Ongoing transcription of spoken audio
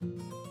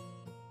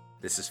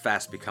This is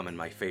fast becoming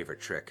my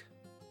favorite trick.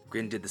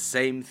 Grin did the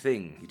same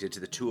thing he did to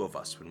the two of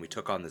us when we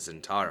took on the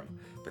Zentarum,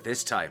 but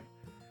this time,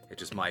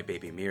 it was my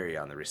baby Miri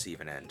on the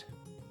receiving end.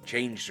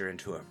 Changed her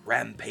into a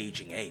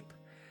rampaging ape,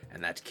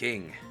 and that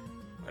king,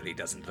 well, he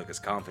doesn't look as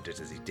confident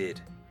as he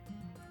did.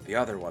 The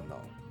other one, though,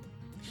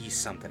 he's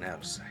something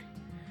else. I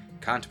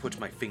can't put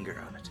my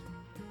finger on it.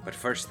 But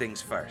first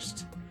things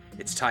first,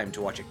 it's time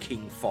to watch a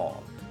king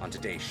fall on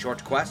today's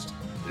short quest,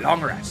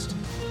 Long Rest.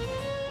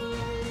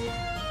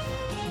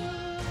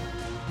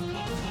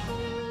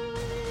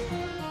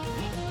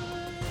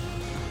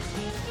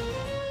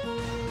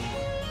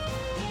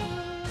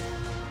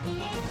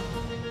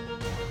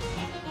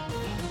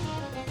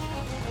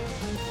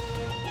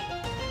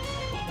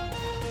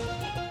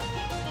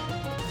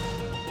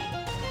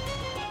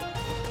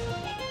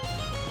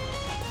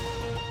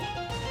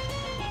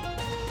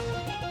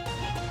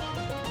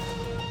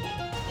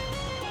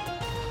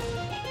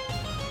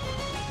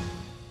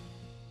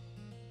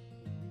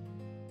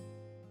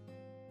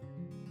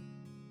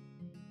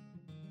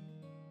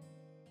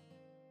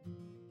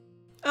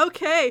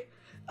 Okay,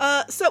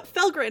 so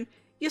Felgrin,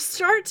 you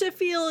start to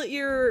feel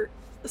your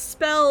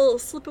spell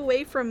slip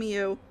away from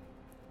you,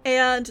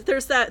 and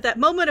there's that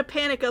moment of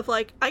panic of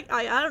like,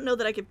 I don't know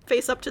that I can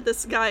face up to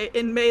this guy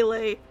in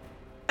melee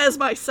as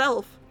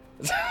myself.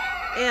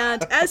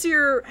 And as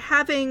you're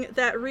having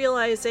that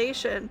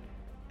realization,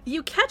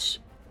 you catch,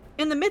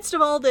 in the midst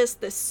of all this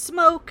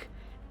smoke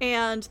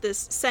and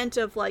this scent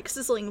of like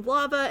sizzling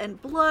lava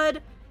and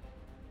blood,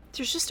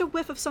 there's just a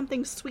whiff of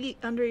something sweet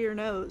under your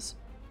nose.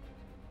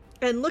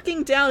 And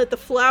looking down at the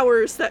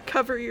flowers that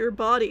cover your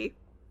body,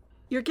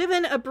 you're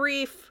given a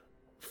brief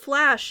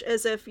flash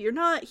as if you're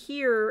not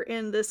here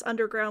in this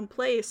underground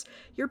place.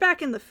 You're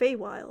back in the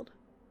Feywild.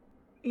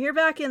 You're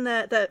back in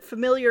that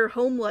familiar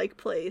home-like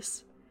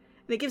place.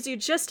 And it gives you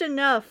just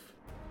enough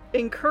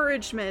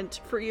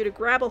encouragement for you to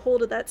grab a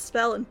hold of that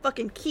spell and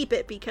fucking keep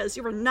it, because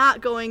you are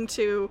not going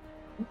to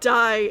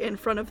die in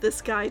front of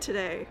this guy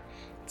today.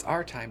 It's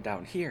our time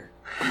down here.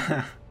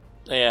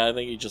 Yeah, I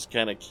think he just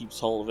kind of keeps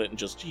hold of it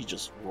and he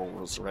just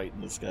roars right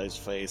in this guy's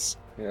face.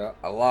 Yeah,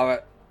 I love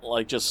it.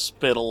 Like just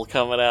spittle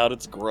coming out.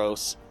 It's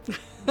gross.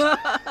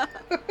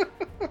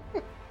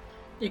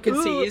 You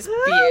can see his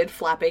beard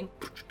flapping.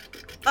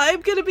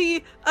 I'm gonna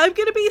be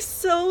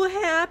so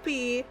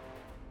happy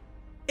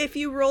if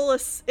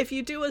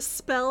you do a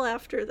spell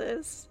after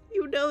this.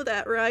 You know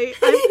that, right?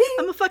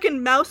 I'm a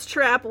fucking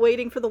mousetrap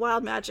waiting for the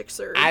wild magic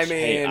surge. I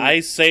mean,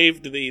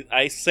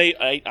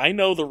 Hey, I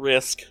know the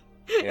risk.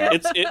 yeah.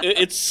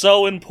 It's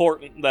so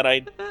important that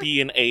I be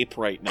an ape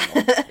right now.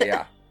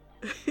 Yeah.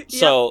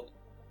 So,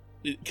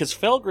 because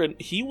Felgrin,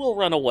 he will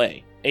run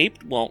away.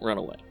 Ape won't run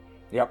away.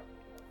 Yep.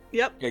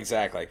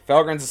 Exactly.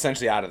 Felgrin's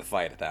essentially out of the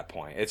fight at that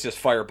point. It's just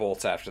fire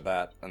bolts after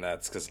that, and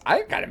that's because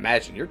I gotta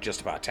imagine you're just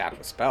about tapped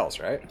with spells,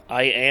 right?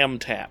 I am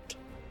tapped.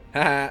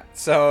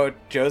 So,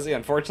 Josie,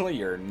 unfortunately,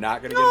 you're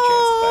not gonna get a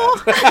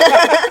chance at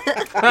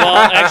that. Well,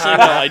 actually,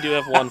 no, I do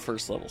have one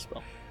first level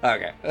spell.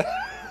 Okay.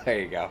 There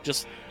you go.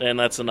 And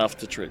that's enough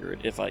to trigger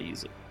it if I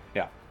use it.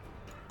 Yeah.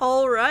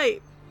 All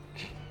right.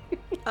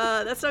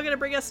 That's now going to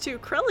bring us to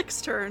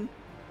Krellick's turn.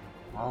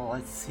 Well,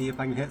 let's see if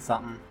I can hit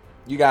something.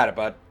 You got it,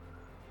 bud.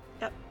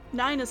 Yep.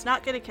 9 is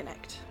not going to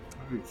connect.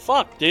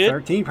 Fuck, dude.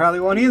 13 probably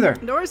won't either.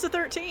 Nor is the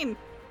 13.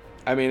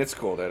 I mean, it's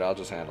cool, dude. I'll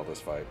just handle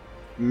this fight.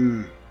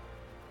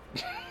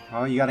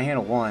 Well, you gotta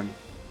handle one.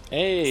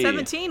 Hey.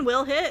 17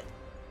 will hit.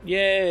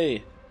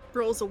 Yay.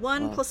 Rolls a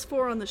 1 plus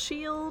 4 on the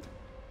shield.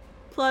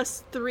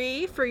 Plus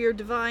 3 for your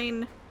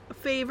divine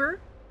favor.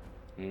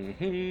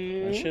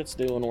 Mm-hmm. That shit's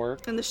doing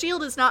work. And the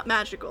shield is not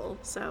magical,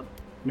 so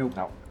Nope.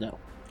 No.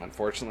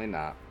 Unfortunately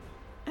not.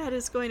 that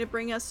is going to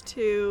bring us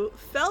to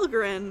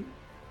Felgrin.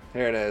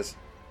 Here it is.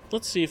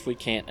 Let's see if we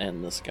can't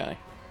end this guy.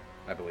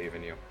 I believe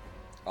in you.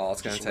 All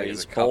it's going to Just take is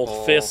raise a couple...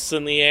 both fists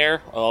in the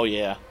air. Oh,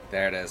 yeah.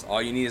 There it is.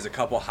 All you need is a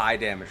couple high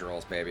damage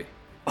rolls, baby.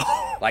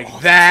 Like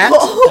that?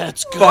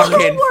 That's good.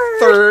 Fucking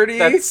 30?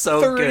 That's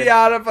so 30 good.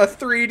 out of a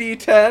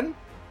 3d10?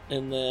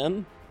 And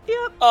then...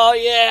 Yep. Oh,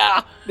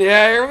 yeah.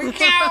 Yeah, here we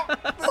go.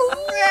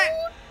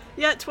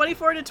 Yeah,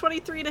 24 to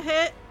 23 to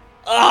hit.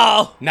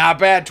 Oh. Not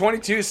bad.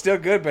 22 is still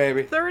good,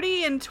 baby.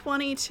 30 and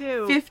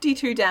 22.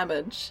 52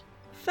 damage.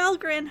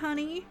 Felgrin,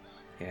 honey,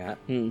 Yeah.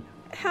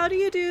 how do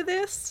you do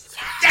this?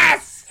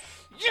 Yes!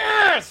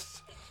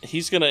 Yes!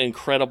 He's gonna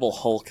Incredible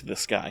Hulk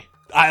this guy.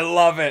 I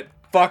love it.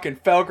 Fucking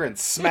Felgrin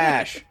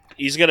smash.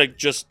 He's gonna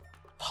just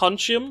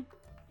punch him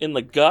in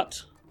the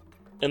gut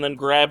and then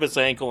grab his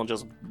ankle and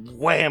just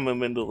wham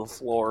him into the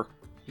floor.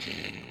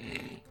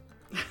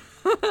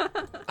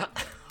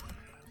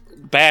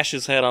 Bash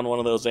his head on one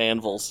of those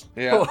anvils.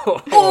 Yeah.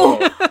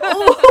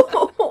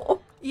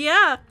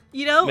 Yeah,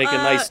 you know, Make a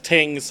nice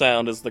ting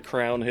sound as the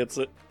crown hits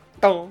it.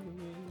 Oh.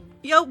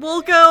 Yeah,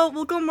 we'll go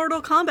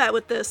Mortal Kombat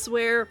with this,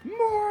 where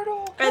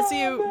Mortal as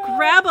you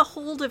grab a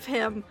hold of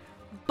him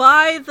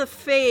by the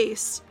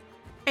face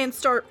and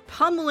start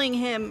pummeling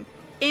him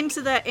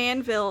into that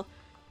anvil,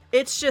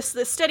 it's just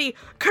the steady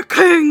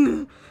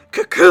ka-king,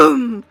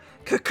 ka-kum,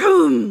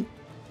 ka-kum.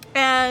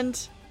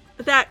 And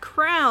that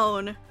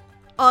crown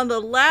on the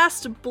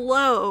last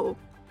blow,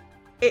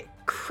 it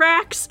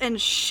cracks and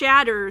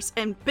shatters,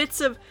 and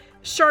bits of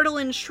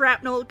Chardolin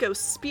shrapnel go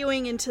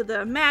spewing into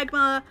the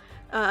magma.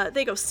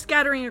 They go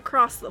scattering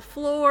across the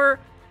floor,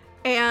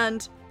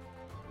 and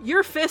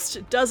your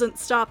fist doesn't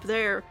stop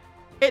there.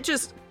 It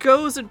just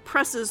goes and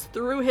presses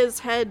through his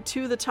head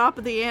to the top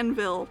of the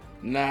anvil.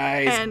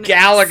 Nice. And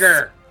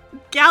Gallagher!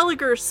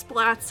 Gallagher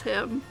splats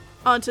him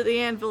onto the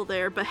anvil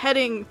there,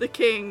 beheading the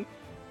king.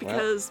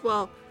 Because,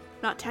 well,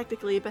 not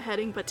technically a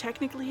beheading, but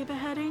technically a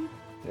beheading.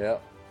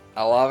 Yep.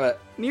 I love it.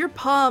 And your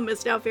palm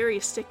is now very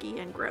sticky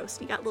and gross.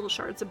 You got little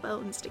shards of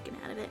bone sticking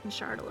out of it and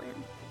Chardolin.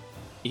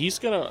 He's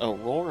gonna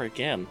roar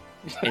again.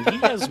 And he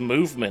has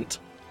movement.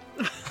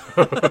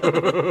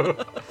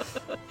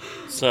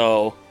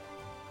 So,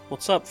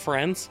 what's up,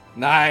 friends?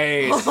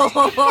 Nice. Roll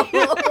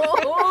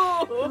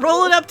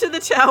it up to the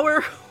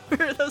tower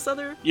where those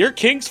other... Your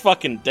king's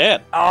fucking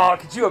dead. Oh,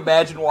 could you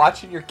imagine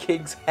watching your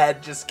king's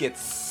head just get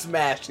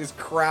smashed, his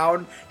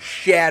crown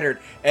shattered,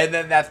 and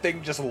then that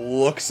thing just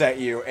looks at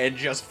you and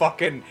just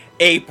fucking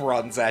ape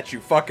runs at you,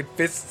 fucking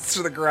fists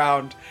to the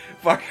ground.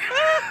 Fuck.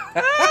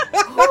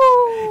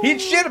 He'd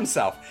shit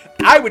himself.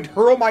 I would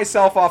hurl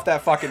myself off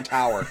that fucking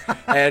tower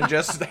and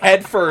just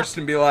head first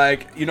and be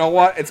like, you know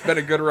what? It's been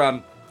a good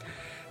run.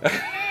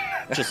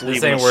 Just This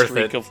leaving ain't a worth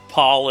streak it. of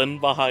pollen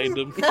behind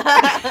him.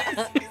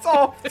 It's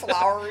all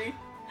flowery.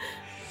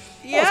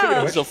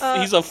 Yeah.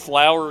 He's a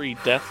flowery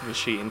death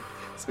machine.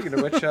 Speaking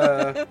of which,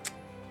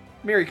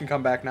 Miri can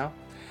come back now.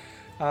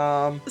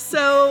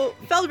 So,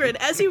 Felgrin,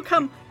 as you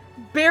come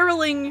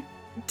barreling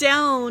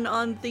down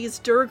on these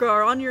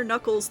Durgar on your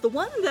knuckles, the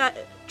one that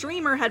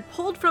Dreamer had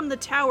pulled from the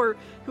tower,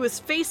 who was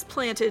face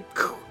planted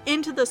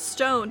into the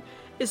stone,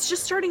 is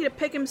just starting to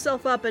pick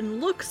himself up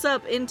and looks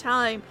up in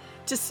time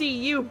to see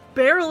you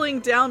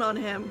barreling down on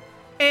him.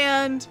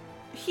 And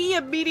he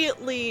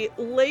immediately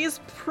lays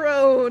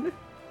prone,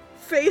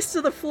 face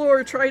to the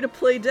floor, trying to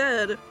play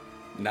dead.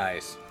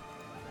 Nice.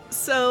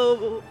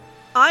 So,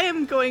 I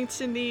am going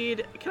to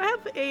need... Can I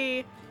have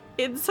a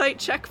insight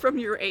check from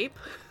your ape?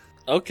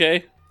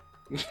 Okay.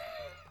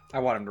 I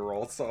want him to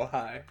roll so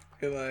high.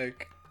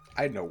 Like,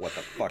 I know what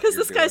the fuck. Because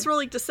you're this guy's doing.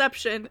 rolling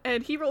deception,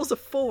 and he rolls a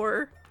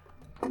 4.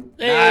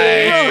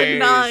 Hey! You roll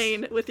a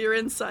 9 with your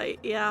insight.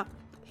 Yeah,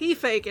 he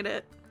faking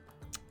it.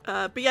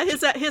 But yeah,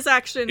 his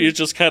action. He's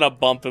just kind of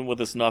bumping with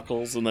his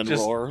knuckles and then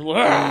Just roar.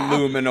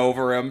 looming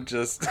over him.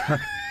 Just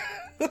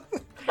and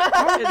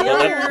the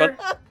other-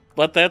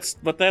 But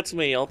that's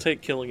me. I'll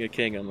take killing a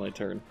king on my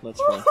turn.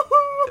 That's fine.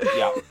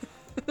 yeah,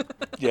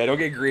 yeah. Don't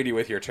get greedy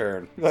with your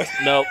turn.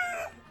 Nope.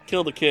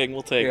 Kill the king.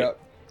 We'll take it.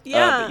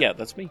 yeah. But yeah,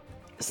 that's me. King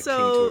to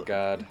So a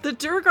god. the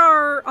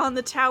Durgar on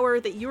the tower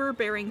that you were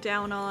bearing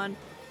down on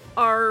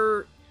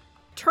are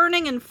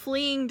turning and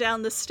fleeing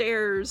down the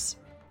stairs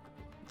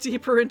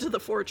deeper into the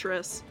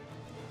fortress.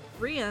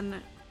 Rian.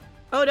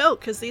 Oh no,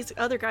 because these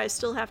other guys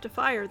still have to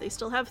fire. They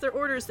still have their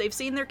orders. They've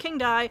seen their king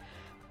die.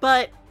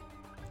 But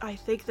I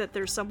think that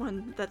there's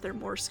someone that they're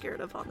more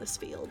scared of on this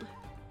field.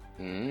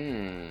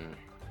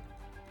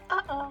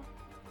 Uh-oh.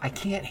 I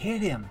can't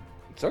hit him.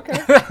 It's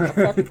okay.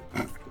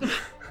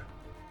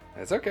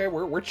 It's okay.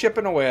 We're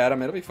chipping away at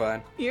him. It'll be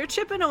fine. You're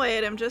chipping away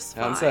at him just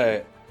fine. I'm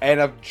saying. And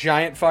a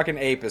giant fucking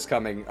ape is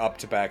coming up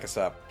to back us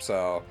up.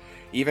 So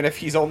even if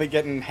he's only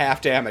getting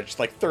half damage,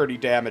 like 30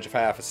 damage of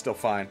half is still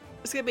fine.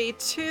 It's gonna be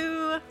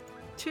two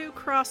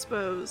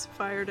crossbows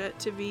fired at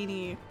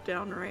Tavini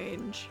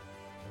downrange.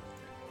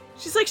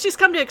 She's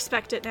come to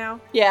expect it now.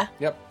 Yeah.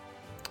 Yep.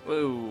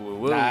 Woo,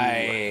 woo.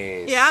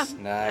 Nice. Yeah,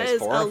 Nice. that is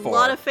 4 a and 4.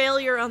 lot of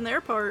failure on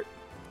their part.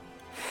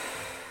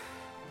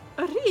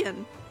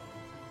 Rian,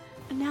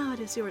 and now it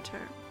is your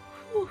turn.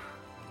 Whew.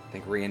 I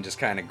think Rian just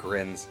kind of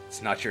grins.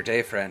 It's not your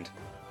day, friend.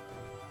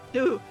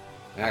 Ooh.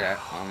 Okay.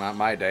 Well, not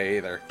my day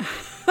either.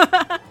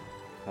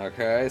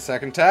 Okay,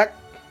 second attack.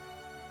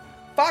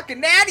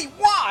 Fucking natty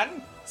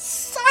 1!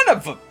 Son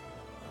of a...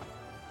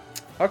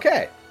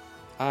 Okay.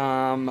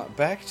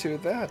 Back to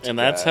that. And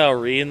that's how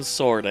Rian's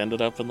sword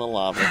ended up in the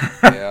lava.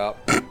 Yep.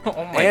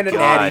 Oh my And a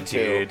god, natty 2.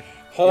 dude.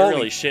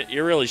 Holy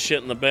You're really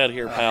shitting the bed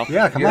here, pal.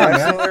 Yeah, come You're on, man.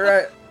 absolutely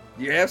right.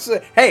 You're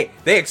absolutely... Hey,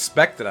 they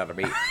expect it out of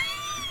me.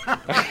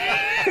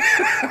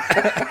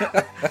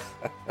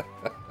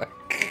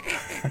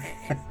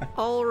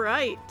 All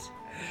right.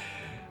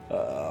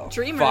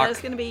 Dreamer, fuck.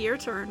 that's gonna be your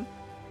turn.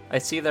 I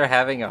see they're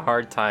having a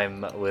hard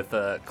time with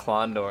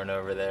Klondorn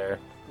over there.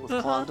 With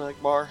Klondike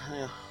Bar,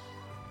 yeah.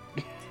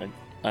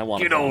 I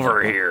want Get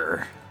over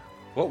here.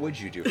 What would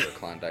you do for a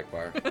Klondike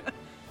bar?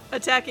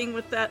 Attacking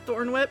with that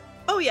thorn whip.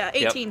 Oh yeah,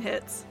 18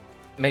 hits.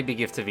 Maybe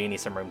give Tavini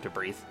some room to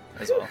breathe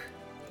as well.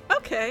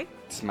 Okay.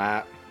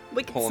 Smart.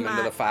 Wicked Pull him into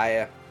the smart.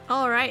 fire.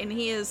 All right, and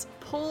he is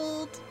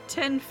pulled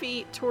 10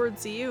 feet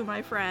towards you,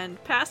 my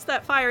friend, past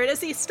that fire. And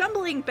as he's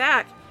stumbling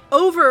back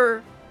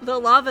over the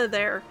lava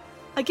there,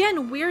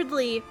 again,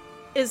 weirdly,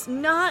 is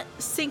not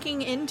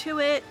sinking into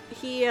it.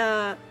 He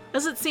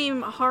doesn't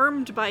seem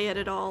harmed by it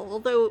at all.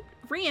 Although,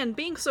 Rian,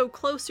 being so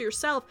close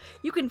yourself,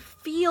 you can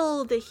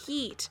feel the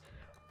heat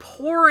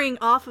pouring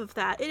off of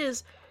that. It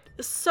is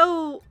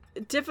so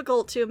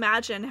difficult to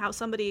imagine how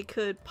somebody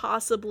could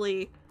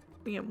possibly,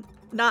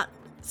 not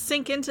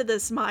sink into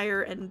this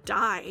mire and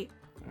die.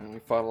 We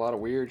fought a lot of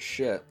weird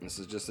shit. This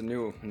is just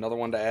another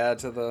one to add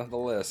to the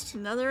list.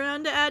 Another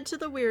one to add to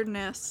the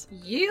weirdness.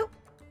 You.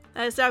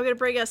 That is now going to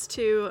bring us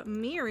to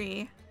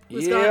Miri,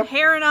 who's Yep. gone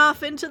herring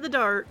off into the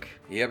dark.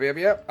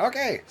 Yep.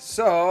 Okay,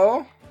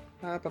 so...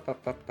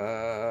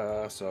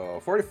 So,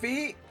 40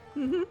 feet?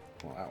 Mm-hmm.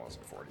 Well, that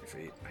wasn't 40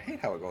 feet. I hate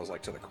how it goes,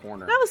 like, to the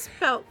corner. That was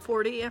about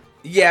 40, yeah.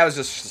 Yeah, I was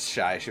just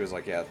shy. She was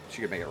like, yeah,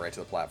 she could make it right to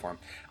the platform.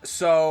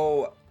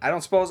 So, I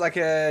don't suppose I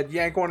could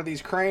yank one of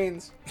these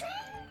cranes?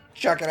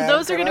 Chuck it at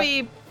Those him, are going to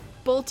could be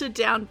bolted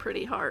down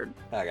pretty hard.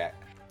 I? Okay.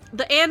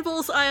 The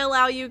anvils I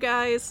allow you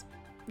guys,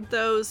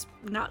 those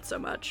not so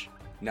much.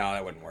 No,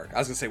 that wouldn't work. I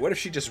was going to say, what if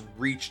she just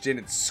reached in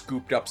and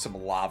scooped up some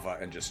lava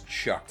and just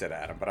chucked it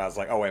at him? But I was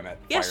like, oh, wait a minute.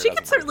 Yeah, fire she doesn't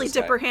could work certainly this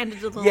dip way. her hand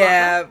into the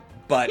Yeah, lava.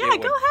 but Yeah, it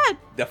would, go ahead.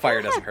 the fire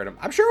Go doesn't ahead. hurt him.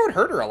 I'm sure it would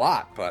hurt her a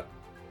lot, but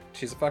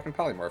she's a fucking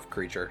polymorph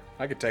creature.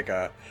 I could take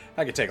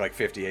like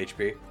 50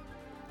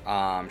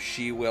 HP.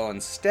 She will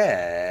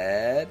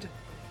instead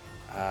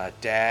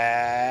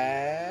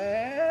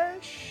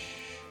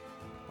dash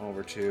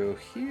over to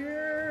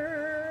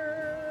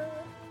here,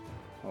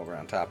 over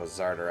on top of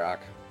Zardarok.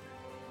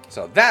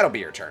 So that'll be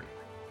your turn.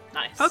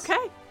 Nice. Okay.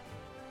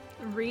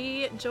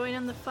 Rejoin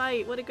in the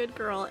fight. What a good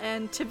girl.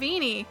 And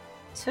Tavini.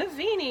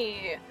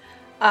 Tavini.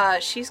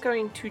 She's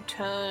going to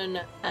turn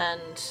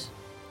and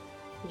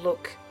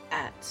look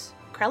at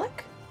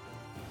Krellick.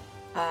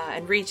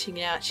 And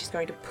reaching out, she's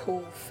going to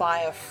pull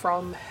fire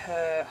from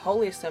her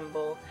holy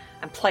symbol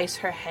and place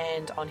her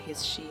hand on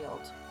his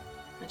shield.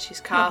 And she's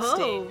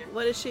casting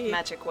What is she?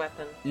 magic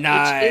weapon,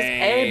 Nice. which is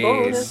a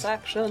bonus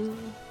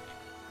action.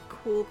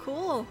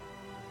 Cool.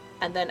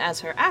 And then as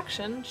her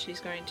action, she's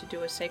going to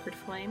do a Sacred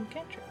Flame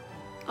cantrip.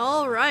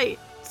 All right.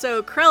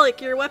 So,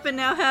 Krellick, your weapon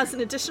now has an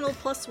additional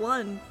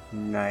 +1.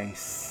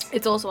 Nice.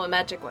 It's also a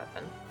magic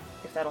weapon,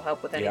 if that'll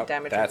help with any Yep,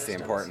 damage that's the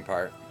resistance. important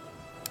part.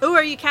 Oh,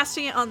 are you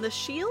casting it on the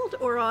shield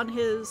or on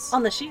his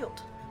On the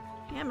shield.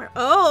 hammer?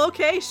 Oh,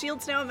 okay.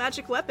 Shield's now a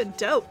magic weapon.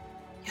 Dope.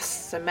 Yes,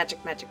 so magic.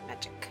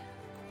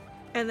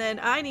 And then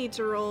I need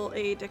to roll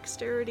a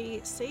dexterity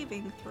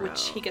saving throw.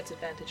 Which he gets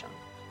advantage on.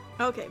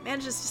 Okay,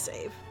 manages to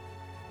save.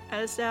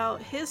 That is now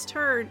his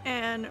turn.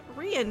 And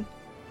Rian,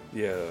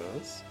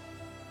 Yes.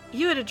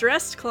 you had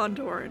addressed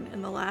Klondorn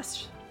in the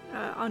last,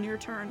 on your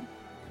turn.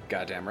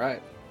 Goddamn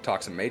right.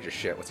 Talk some major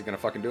shit. What's he gonna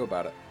fucking do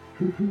about it?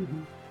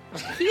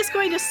 He's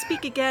going to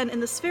speak again in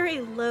this very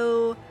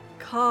low,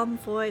 calm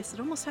voice. It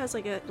almost has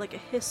like a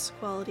hiss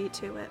quality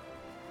to it.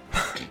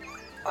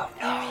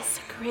 There is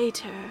a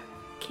greater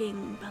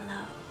king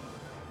below.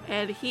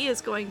 And he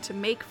is going to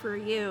make for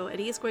you, and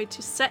he's going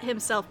to set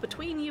himself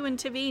between you and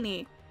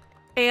Tavini.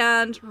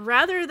 And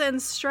rather than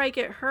strike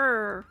at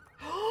her,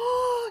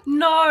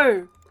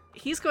 No!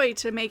 he's going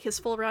to make his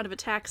full round of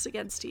attacks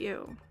against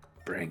you.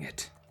 Bring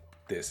it.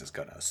 This is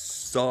gonna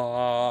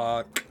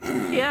suck.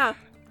 Yeah.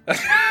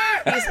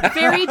 He's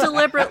very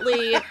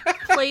deliberately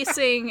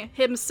placing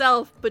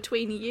himself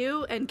between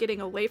you and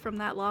getting away from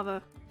that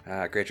lava.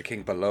 Greater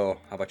King below.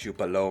 How about you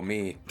below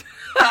me?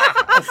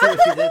 I see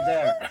what you did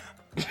there.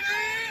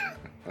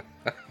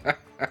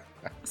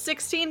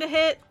 16 to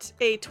hit,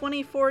 a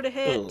 24 to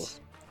hit, Ugh.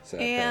 So,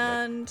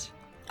 and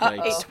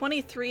Nice. a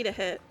 23 to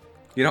hit.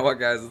 you know what,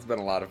 guys? It's been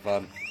a lot of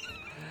fun.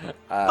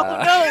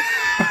 Oh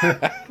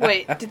no!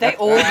 Wait, did they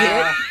all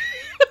hit?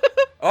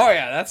 Oh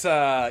yeah, that's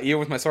even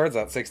with my swords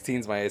out,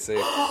 16's my AC.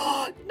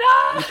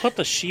 You put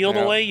the shield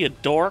Yeah. away, you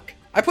dork.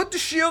 I put the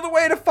shield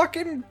away to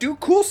fucking do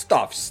cool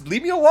stuff. Just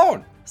leave me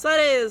alone. So that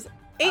is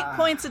 8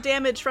 points of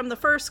damage from the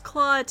first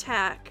claw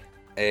attack.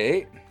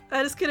 8,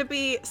 That is going to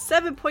be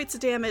 7 points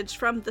of damage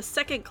from the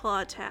second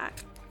claw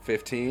attack.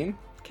 15.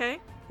 Okay?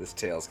 This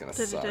tail's gonna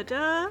suck.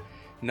 Da-da-da-da.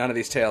 None of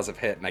these tails have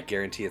hit, and I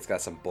guarantee it's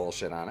got some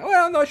bullshit on it.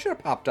 Well, no, it should have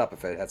popped up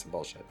if it had some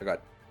bullshit. Go ahead.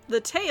 The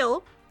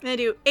tail, I'm going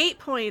to do 8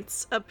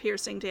 points of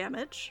piercing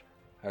damage.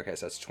 Okay,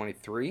 so that's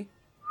 23.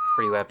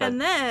 Free weapon.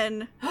 And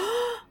then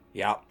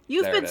Yep.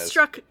 you've there been it is.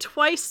 struck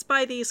twice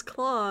by these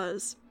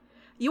claws.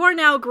 You are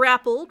now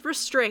grappled,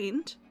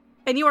 restrained,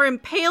 and you are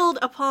impaled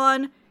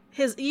upon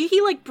his. He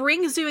like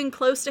brings you in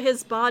close to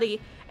his body,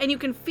 and you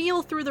can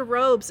feel through the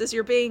robes as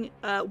you're being.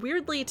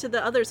 Weirdly to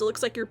the others, it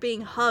looks like you're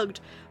being hugged,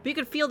 but you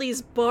can feel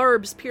these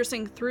barbs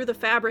piercing through the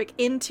fabric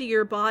into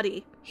your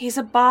body. He's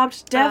a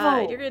barbed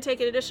devil. You're gonna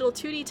take an additional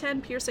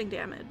 2d10 piercing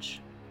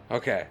damage.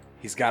 Okay,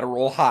 he's got to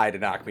roll high to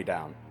knock me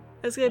down.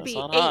 It's gonna That's be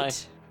not high.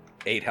 8.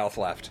 8 health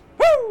left.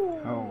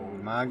 Oh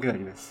my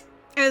goodness.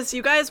 As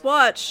you guys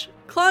watch,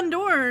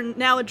 Klondorn,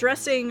 now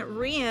addressing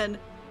Rian,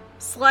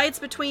 slides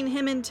between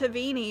him and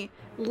Tavini,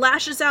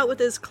 lashes out with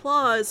his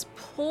claws,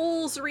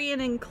 pulls Rian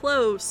in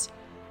close,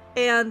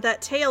 and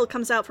that tail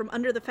comes out from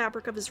under the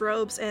fabric of his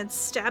robes and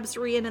stabs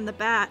Rian in the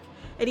back,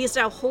 and he is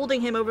now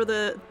holding him over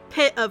the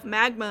pit of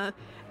magma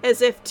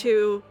as if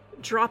to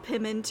drop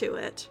him into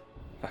it.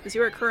 Because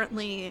you are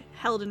currently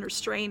held and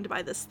restrained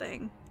by this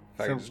thing.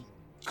 If I can So- just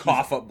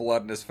cough up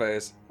blood in his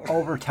face.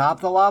 Over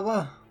top the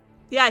lava?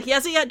 Yeah, he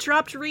hasn't yet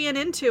dropped Rian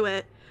into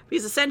it,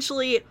 He's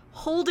essentially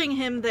holding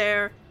him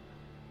there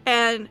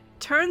and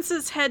turns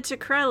his head to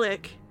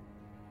Krellick.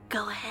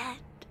 Go ahead.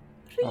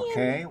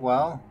 Okay,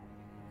 well,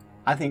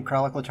 I think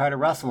Krellick will try to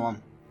wrestle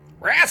him.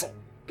 Wrestle!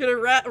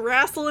 Gonna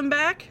wrestle him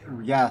back?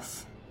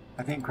 Yes.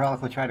 I think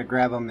Krellick will try to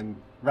grab him and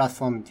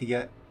wrestle him to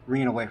get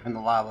Rian away from the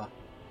lava.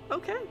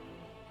 Okay.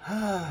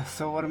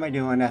 So what am I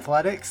doing?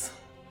 Athletics?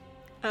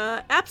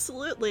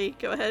 Absolutely.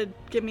 Go ahead,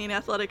 give me an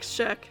athletics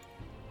check.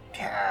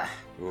 Yeah.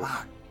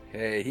 Oof.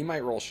 Hey, he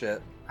might roll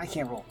shit. I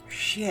can't roll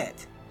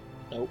shit.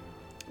 Nope.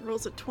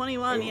 Rolls a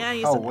 21. Ooh. Yeah,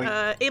 he's Oh,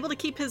 wait. able to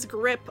keep his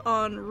grip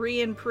on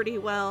Rian pretty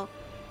well.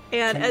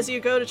 And as you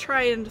go to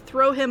try and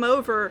throw him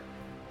over,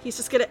 he's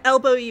just gonna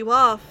elbow you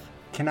off.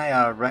 Can I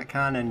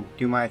retcon and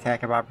do my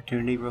attack of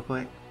opportunity real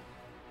quick?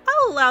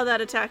 I'll allow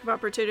that attack of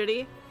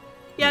opportunity.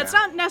 Yeah, it's Yeah.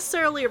 not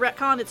necessarily a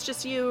retcon, it's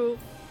just you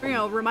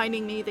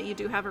reminding me that you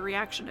do have a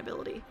reaction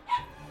ability.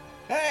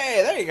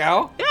 Hey, there you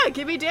go. Yeah,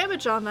 give me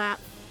damage on that.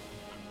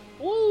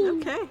 Woo!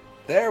 Okay.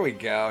 There we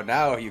go.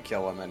 Now you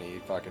kill him and he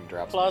fucking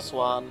drops.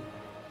 +1.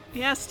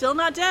 Yeah, still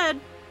not dead.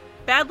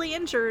 Badly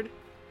injured.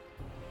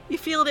 You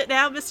feeling it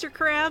now, Mr.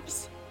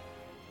 Krabs?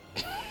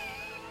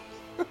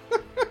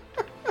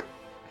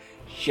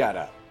 Shut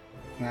up.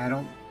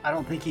 Yeah, I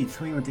don't think he'd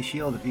swing with the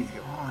shield if he's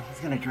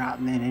gonna drop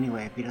him in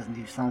anyway if he doesn't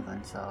do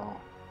something, so.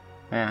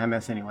 Yeah, I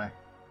miss anyway.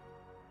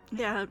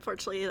 Yeah,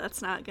 unfortunately,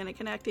 that's not going to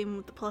connect him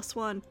with the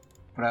 +1.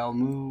 But I'll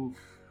move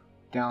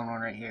down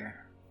one right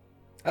here.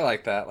 I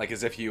like that. Like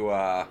as if you,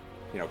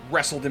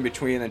 wrestled in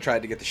between and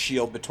tried to get the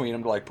shield between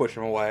them to like push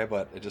him away,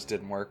 but it just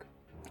didn't work.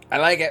 I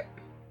like it.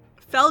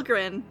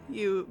 Felgrin,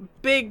 you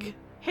big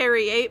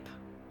hairy ape.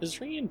 Is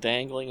Rian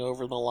dangling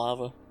over the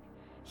lava?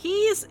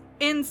 He's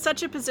in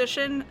such a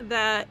position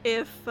that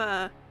if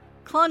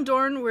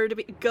Klondorn were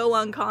to go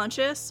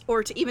unconscious,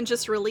 or to even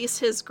just release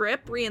his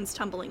grip, Rian's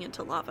tumbling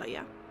into lava,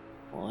 yeah.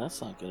 Well,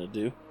 that's not gonna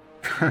do.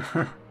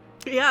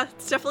 Yeah,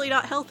 it's definitely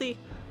not healthy.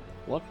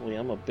 Luckily,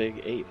 I'm a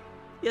big ape,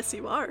 Yes,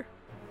 you are.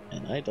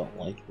 and I don't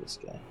like this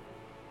guy.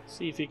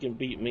 See if he can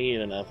beat me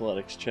in an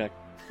athletics check.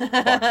 Fuck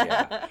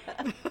yeah.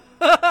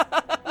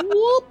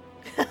 Whoop!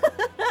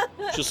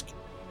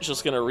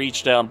 Just gonna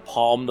reach down,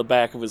 palm the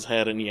back of his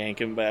head, and yank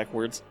him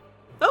backwards.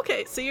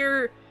 Okay, so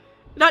you're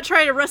not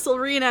trying to wrestle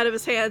Rian out of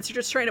his hands, you're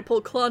just trying to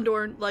pull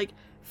Klondorn,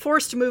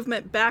 forced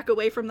movement back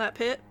away from that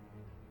pit.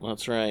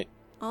 That's right.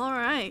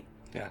 Alright.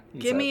 Yeah.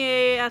 Give me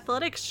a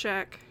athletics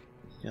check.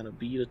 Gotta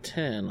beat a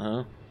 10,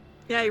 huh?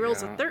 Yeah, he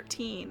rolls Yeah. a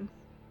 13.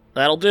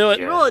 That'll do it.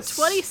 You roll a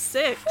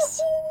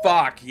 26.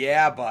 Fuck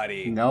yeah,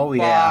 buddy. No,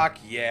 yeah. Fuck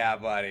yeah,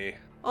 buddy.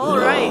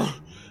 Alright.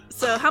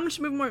 So how much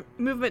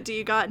movement do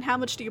you got, and how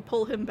much do you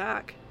pull him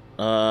back?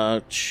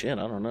 Shit,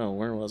 I don't know.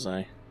 Where was I?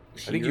 I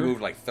think you Here?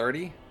 moved like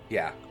 30.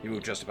 Yeah, you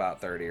moved just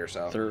about 30 or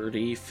so.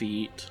 30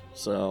 feet,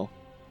 so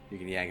You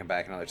can yank him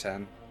back another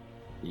 10.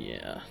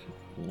 yeah.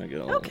 I'm gonna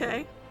go.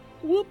 Okay.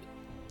 Whoop.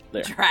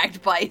 There.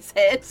 Dragged by his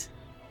head.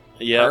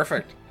 Yeah.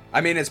 Perfect.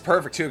 I mean, it's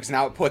perfect too, because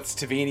now it puts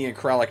Tavini and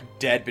Krellick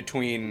dead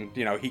between,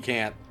 he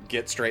can't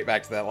get straight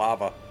back to that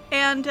lava.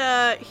 And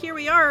here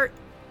we are.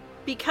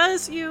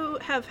 Because you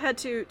have had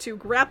to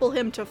grapple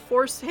him to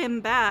force him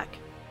back,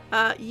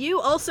 you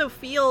also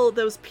feel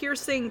those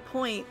piercing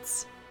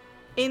points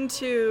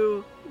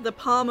into the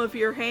palm of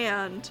your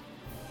hand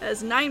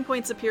as 9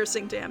 points of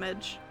piercing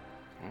damage.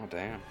 Oh,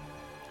 damn.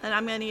 And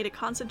I'm going to need a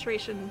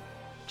concentration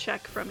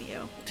check from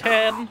you.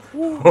 10.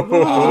 On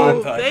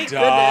the thank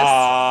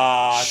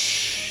dot.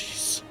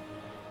 Jeez.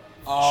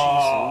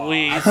 Oh,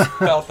 Louise. I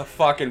felt the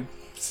fucking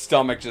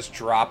stomach just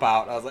drop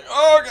out. I was like,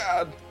 oh,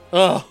 God.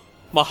 Oh,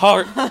 my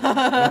heart.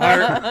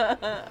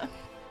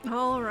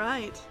 All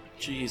right.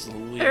 Jeez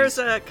Louise. There's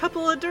a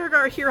couple of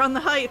Durgar here on the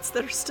heights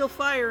that are still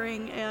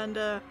firing,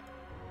 and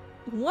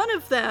one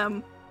of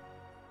them,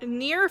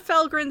 near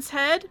Felgrin's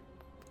head,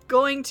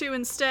 going to,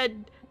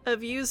 instead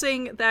of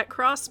using that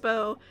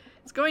crossbow,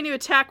 is going to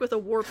attack with a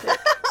war pick.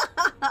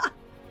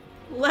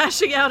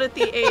 Lashing out at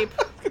the ape,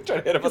 Trying to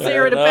hit him because with they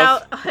Fair are at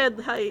enough. about head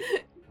height.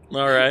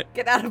 Alright.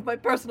 Get out of my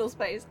personal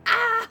space.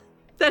 Ah!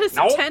 That is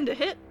Nope. a 10 to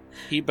hit.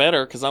 He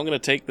better, because I'm gonna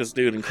take this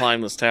dude and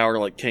climb this tower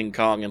like King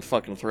Kong and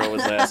fucking throw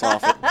his ass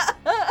off it.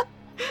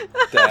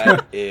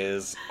 That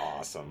is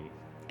awesome.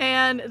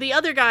 And the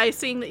other guy,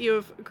 seeing that you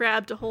have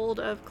grabbed a hold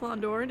of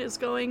Klondorn, is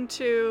going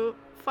to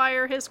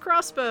fire his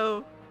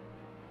crossbow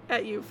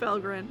at you,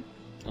 Felgrin.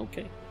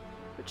 Okay.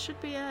 Which should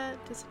be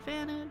at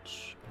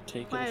disadvantage.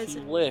 Taking Why a is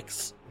few it-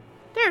 licks.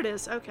 There it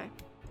is, okay.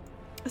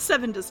 A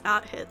 7 does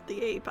not hit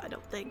the ape, I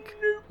don't think.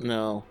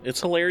 No. It's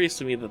hilarious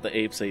to me that the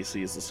ape's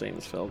AC is the same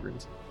as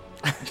Felgrin's.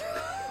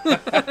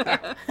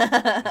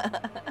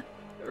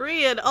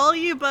 Rian, all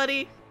you,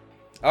 buddy.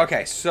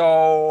 Okay,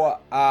 so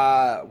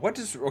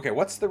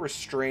what's the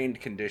restrained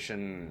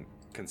condition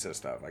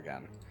consist of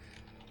again?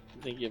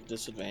 I think you have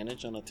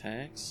disadvantage on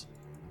attacks.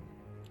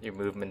 Your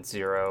movement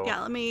 0.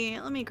 Yeah, let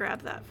me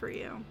grab that for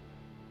you.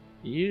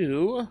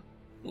 You,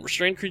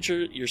 restrained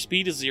creature, your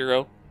speed is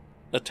 0.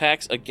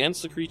 Attacks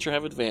against the creature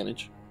have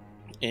advantage,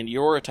 and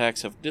your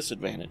attacks have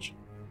disadvantage.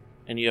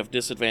 And you have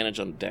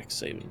disadvantage on dex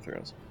saving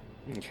throws.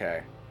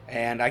 Okay.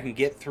 And I can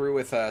get through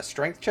with a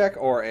strength check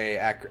or a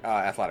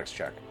athletics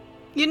check.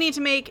 You need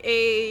to make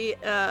a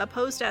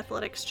opposed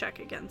athletics check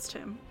against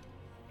him.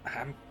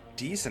 I'm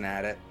decent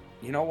at it.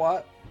 You know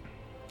what?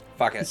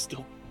 Fuck He's it.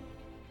 still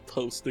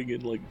posting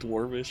in like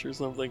Dwarvish or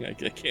something. I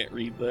can't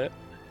read that.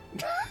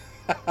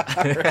 Oh,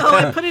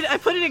 I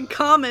put it in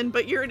common,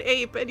 but you're an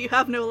ape and you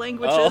have no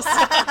languages.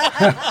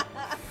 Oh.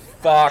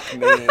 Fuck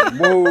me.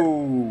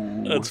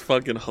 Whoa. That's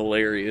fucking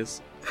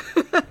hilarious.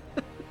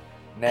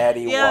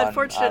 Natty Yeah, one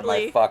unfortunately.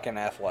 on my fucking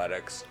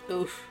athletics.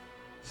 Oof.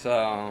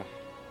 So,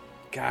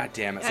 god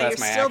damn it. So Yeah, that's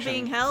you're my still action.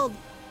 being held.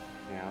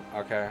 Yeah.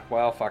 Okay.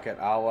 Well, fuck it.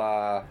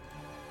 I'll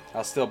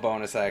still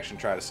bonus action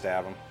try to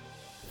stab him.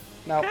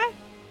 Nope. Okay.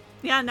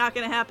 Yeah, not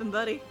gonna happen,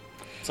 buddy.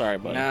 Sorry,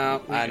 buddy.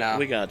 No, I know.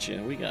 We got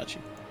you. We got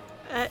you.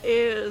 That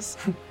is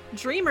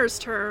Dreamer's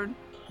turn.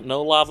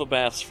 No lava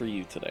baths for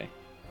you today.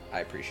 I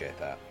appreciate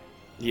that.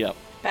 Yep.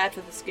 Bad for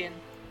the skin.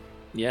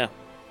 Yeah.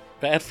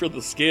 Bad for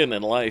the skin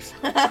and life.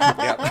 Yep.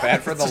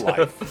 Bad for the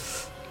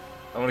life.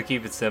 I'm gonna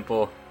keep it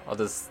simple. I'll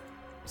just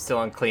still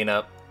on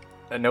cleanup.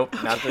 Nope,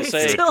 not They the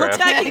say- Still crap.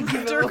 attacking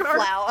Give him a Durgar.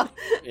 flower.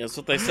 Yeah, that's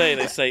what they say.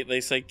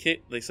 They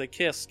say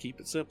kiss. Keep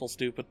it simple,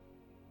 stupid.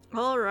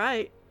 All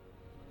right.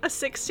 A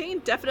 16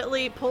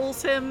 definitely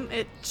pulls him.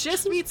 It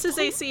just meets his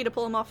AC to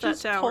pull him off that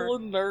Just tower.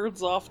 pulling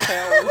nerds off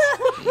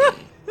towers.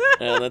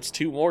 And that's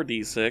 2 more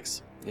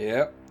d6.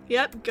 Yep.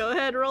 Yep, go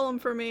ahead, roll him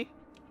for me.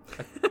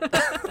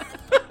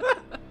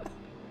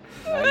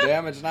 9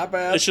 damage, not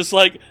bad. It's just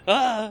like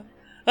ah.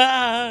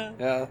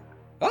 Yeah.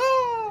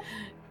 Ah!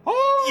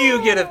 Ah!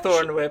 You get a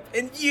thorn whip,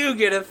 and you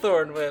get a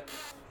thorn whip.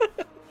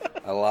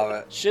 I love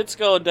it. Shit's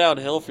going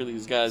downhill for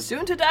these guys.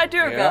 Soon to die,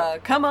 Durga. Yeah.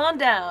 Come on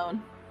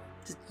down.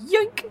 Just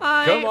yoink.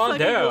 I Come on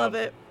fucking down. love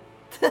it.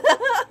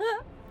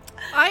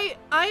 I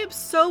am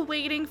so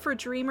waiting for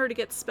Dreamer to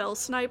get Spell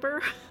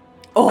Sniper.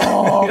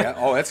 Oh. Yeah.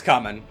 Oh, it's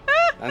coming.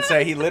 And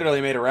say he literally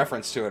made a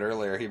reference to it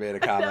earlier. He made a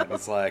comment.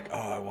 It's like, oh,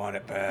 I want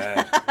it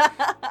bad.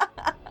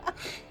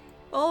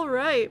 All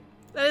right.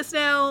 That is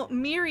now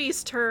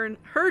Miri's turn.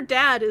 Her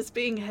dad is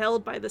being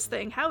held by this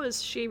thing. How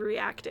is she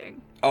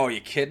reacting? Oh, you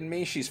kidding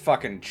me? She's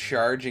fucking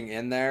charging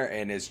in there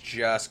and is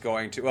just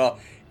going to. Well,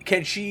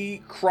 can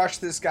she crush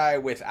this guy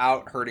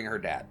without hurting her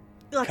dad?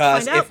 Let's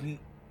Because find out. if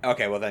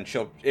okay, well then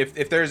she'll.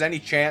 If there's any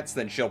chance,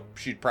 then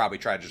she'd probably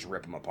try to just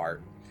rip him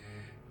apart.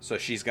 So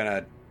she's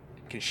gonna.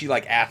 Can she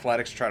like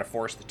athletics try to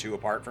force the two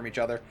apart from each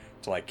other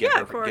to like get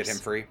Yeah, of get him course.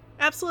 free?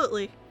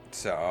 Absolutely.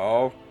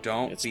 So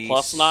don't It's be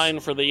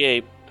 +9 for the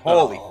ape.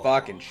 Holy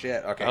fucking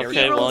shit! Okay, here we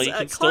Okay, go. well, you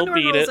can still Condor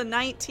beat rolls it. a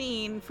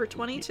 19 for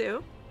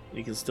 22.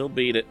 You can still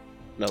beat it.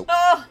 Nope.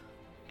 Oh.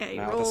 Yeah, you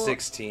Now roll with a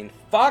 16.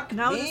 Fuck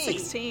now me. with a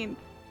 16.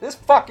 This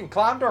fucking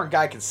Clondorn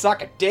guy can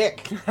suck a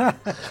dick.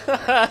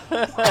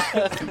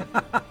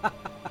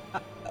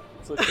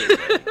 It's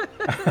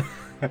okay.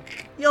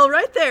 You all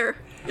right there?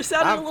 You're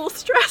sounding I'm- a little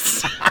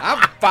stressed.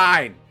 I'm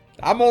fine.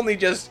 I'm only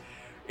just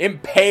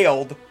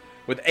impaled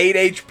with 8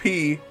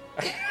 HP.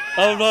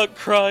 I'm not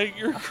crying,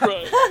 you're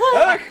crying.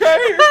 Okay,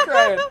 you're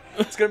crying.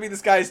 It's gonna be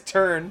this guy's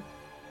turn.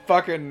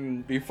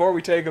 Fucking before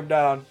we take him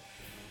down.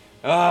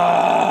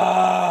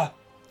 Ah!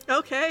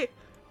 Okay.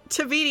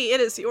 Taviti, it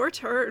is your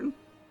turn.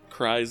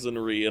 Cries and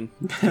Rian.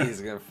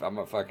 I'm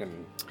a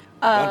fucking.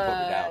 Don't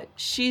put me down.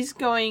 She's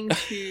going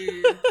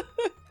to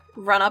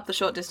run up the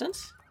short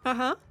distance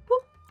Uh-huh.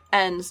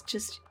 and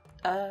just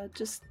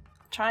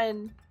try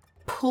and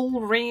pull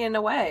Rian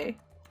away.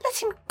 Let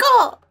him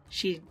go!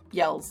 She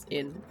yells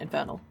in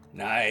Infernal.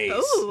 Nice.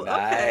 Ooh,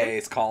 okay.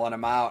 Nice. Calling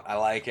him out. I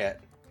like it.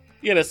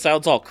 Yeah, it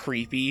sounds all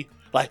creepy.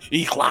 Like,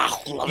 Yeah, like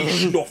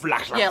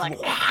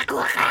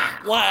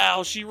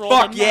wow, she rolled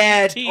Fuck a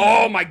yeah. 19.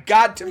 Oh my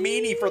god,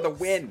 Tamini for the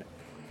win.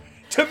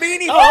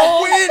 Tamini for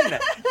Oh. the win.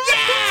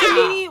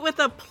 Taviti with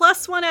a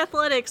 +1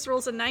 athletics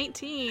rolls a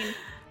 19.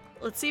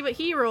 Let's see what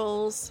he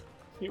rolls.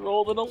 He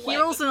rolled an 11. He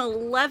rolls an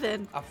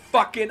 11. A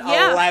fucking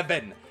Yeah.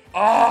 11.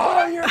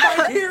 Oh, you're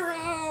my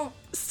hero.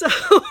 So,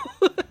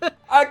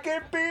 I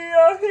can be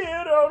a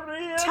hero,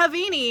 Ria.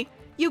 Tavini,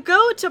 you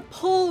go to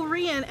pull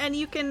Rian, and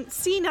you can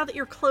see now that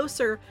you're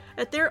closer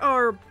that there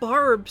are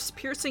barbs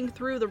piercing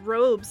through the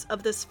robes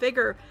of this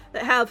figure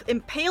that have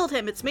impaled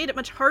him. It's made it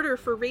much harder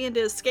for Rian to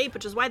escape,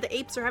 which is why the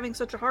apes are having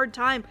such a hard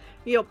time,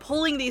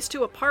 pulling these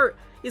two apart.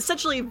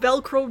 Essentially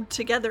velcroed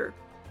together.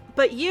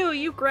 But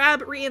you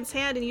grab Rian's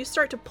hand and you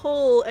start to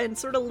pull and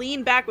sort of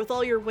lean back with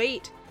all your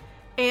weight.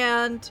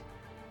 And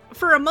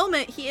for a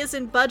moment, he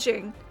isn't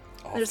budging.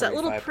 Oh, There's that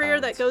little 35 prayer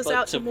that pounds. goes But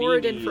out to Tavini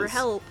Moradin for is-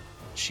 help.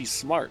 She's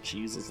smart. She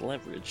uses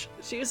leverage.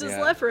 She uses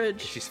Yeah.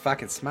 leverage. She's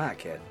fucking smart,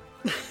 kid.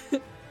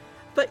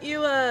 But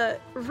you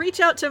reach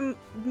out to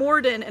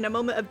Morden in a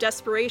moment of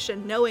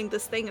desperation, knowing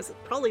this thing is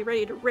probably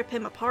ready to rip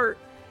him apart.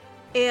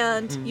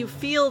 And you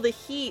feel the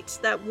heat,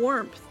 that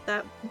warmth,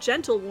 that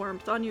gentle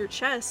warmth on your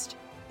chest.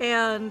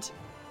 And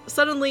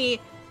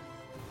suddenly,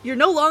 you're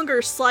no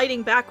longer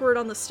sliding backward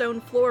on the stone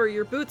floor.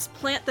 Your boots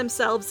plant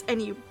themselves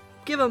and you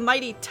give a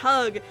mighty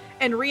tug.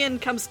 And Rian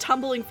comes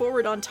tumbling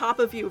forward on top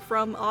of you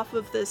from off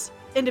of this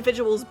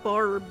individual's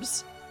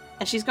barbs.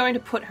 And she's going to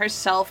put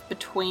herself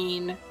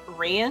between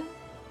Rian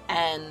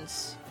and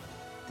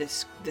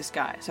this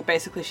guy. So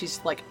basically, she's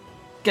like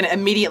gonna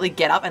immediately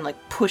get up and like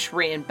push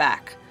Rian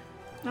back.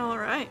 All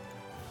right.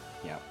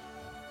 Yeah.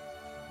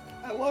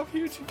 I love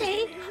you too.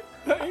 Thank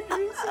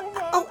you so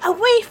much.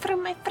 Away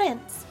from my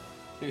friends.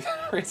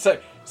 It's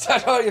like, is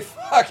that all you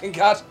fucking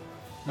got?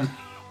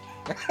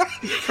 Because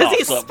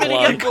he's Coughs up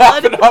spitting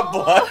blood. up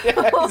blood.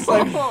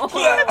 Coughing up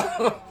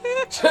blood.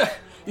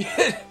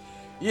 Yeah,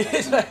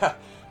 it's like,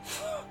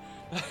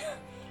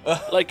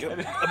 Like a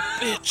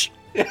bitch.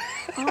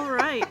 All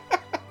right.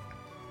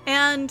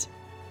 And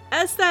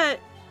as that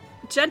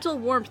gentle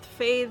warmth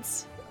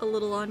fades a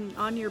little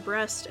on your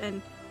breast,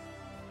 and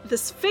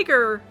this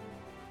figure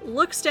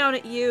looks down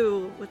at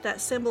you with that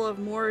symbol of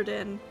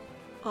Moradin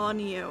on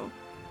you,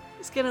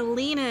 he's gonna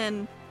lean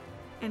in,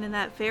 and in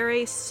that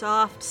very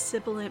soft,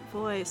 sibilant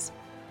voice,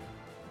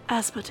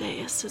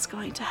 Asmodeus is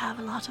going to have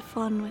a lot of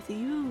fun with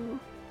you,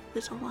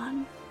 little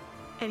one.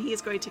 And he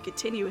is going to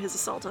continue his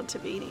assault on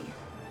Tavini.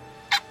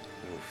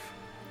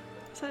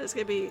 So it's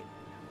going to be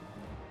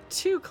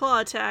 2 claw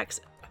attacks.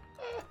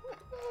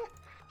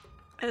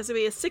 And it's going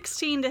to be a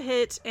 16 to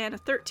hit and a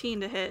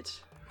 13 to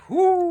hit.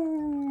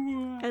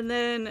 Woo. And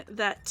then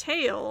that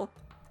tail.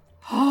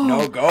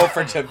 No go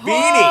for Tavini.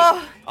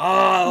 Oh,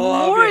 I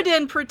love it.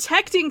 Moradin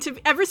protecting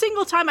every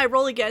single time I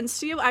roll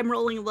against you, I'm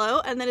rolling low,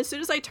 and then as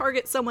soon as I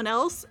target someone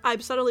else, I'm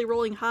suddenly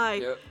rolling high.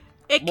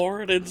 Yep.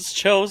 Moradin's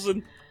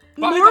chosen.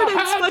 By the Moradin's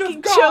hand of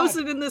fucking God.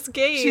 chosen in this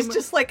game. She's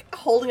just like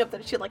holding up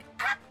that shield, like.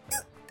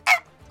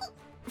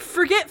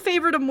 Forget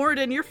favored of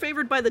Moradin, you're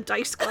favored by the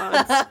dice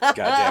gods.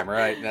 Goddamn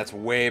right. That's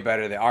way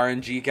better. The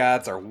RNG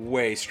gods are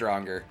way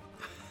stronger.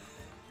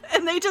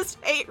 And they just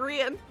hate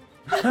Rian.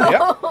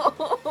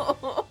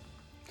 Yep.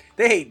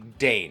 They hate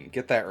Dane.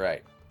 Get that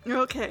right.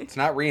 Okay. It's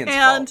not Rian's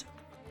And fault.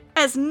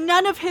 as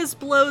none of his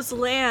blows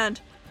land,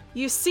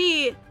 you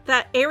see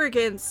that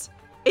arrogance.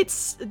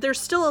 There's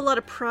still a lot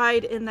of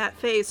pride in that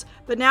face,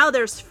 but now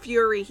there's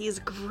fury. He's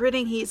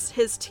gritting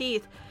his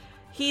teeth.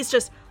 He's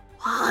just,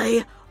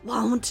 why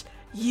won't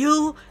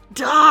you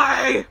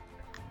die?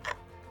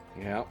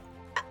 Yep.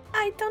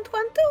 I don't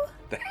want to.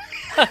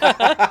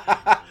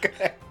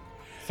 Okay.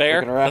 Fair.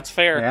 Looking around. That's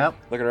fair. Yep.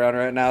 Looking around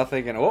right now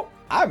thinking, oh,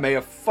 I may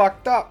have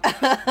fucked up.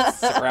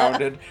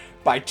 Surrounded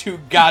by 2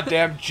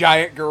 goddamn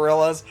giant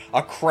gorillas,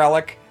 a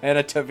Krellick and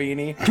a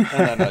Tavini, and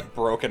then a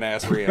broken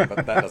ass Rian,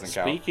 but that doesn't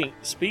count.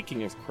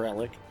 Speaking of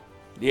Krellick,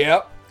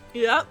 Yep.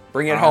 Yep.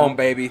 Bring it home,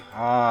 baby.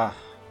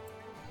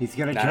 He's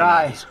gonna No,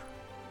 try. no.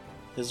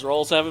 his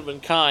rolls haven't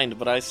been kind,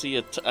 but I see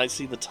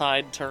the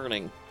tide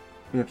turning.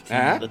 15.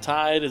 Huh? The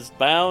tide is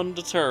bound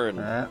to turn.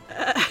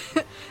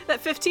 That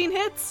 15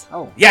 hits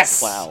Oh.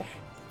 Yes. Wow.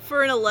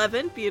 for an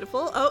 11.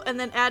 Beautiful. Oh, and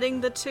then adding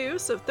the 2,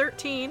 so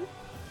 13.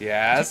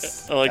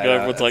 Yes. I like how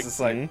everyone's it's like, just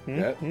like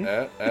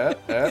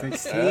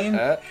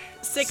 16?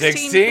 16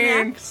 16.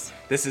 connects.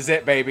 This is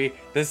it, baby.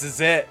 This is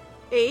it.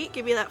 8,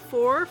 give me that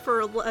 4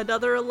 for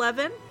another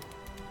 11.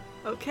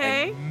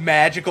 Okay. And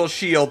magical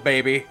shield,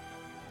 baby.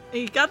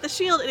 He's got the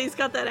shield and he's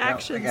got that Yep,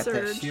 action I got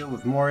surge. that shield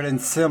with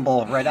Moradin's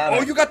symbol right on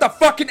Oh, it. you got the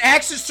fucking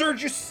action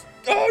surge. You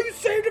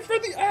saved it for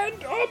the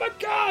end. Oh my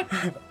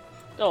god.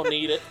 Don't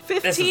need it.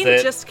 15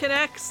 it. just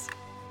connects.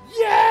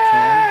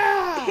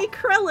 Yeah. Hey,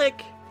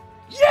 Krellick,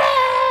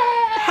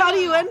 Yeah. how do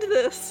you end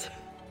this?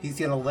 He's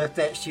gonna lift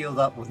that shield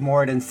up with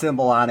Moradin's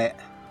symbol on it.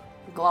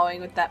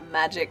 Glowing with that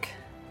magic.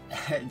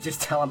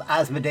 Just tell him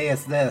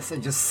Asmodeus this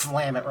and just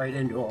slam it right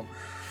into him.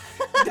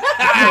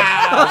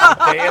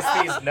 Deus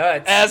these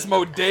nuts.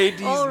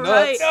 Asmodeus All nuts.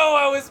 right. No,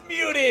 I was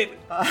muted.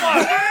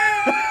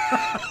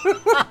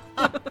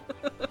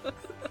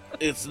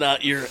 It's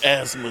not your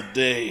asthma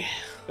day.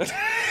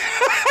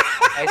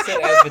 I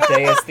said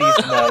Asmodeus these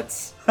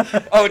nuts.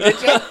 Oh,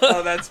 did you?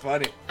 Oh, that's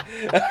funny.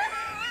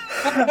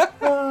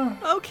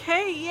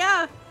 Okay,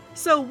 yeah.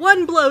 So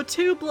 1 blow,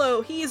 2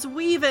 blow, he's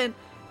weaving,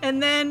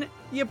 and then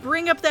you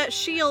bring up that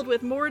shield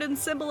with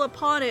Moradin's symbol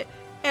upon it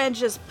and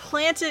just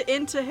plant it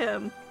into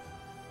him.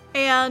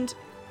 And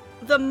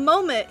the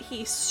moment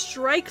he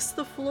strikes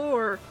the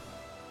floor,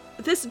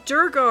 this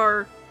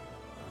Durgar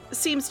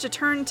seems to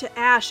turn to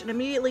ash and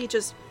immediately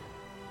just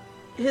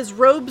his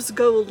robes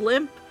go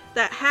limp,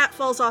 that hat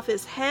falls off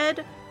his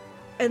head,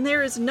 and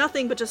there is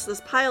nothing but just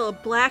this pile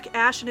of black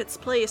ash in its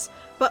place.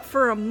 But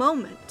for a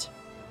moment,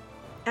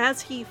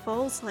 as he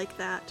falls like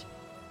that,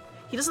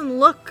 he doesn't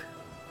look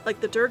like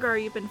the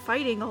Durgar you've been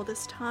fighting all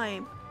this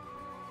time.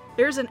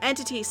 There's an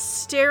entity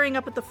staring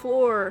up at the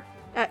floor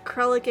at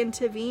Krellick and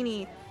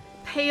Tavini.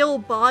 Pale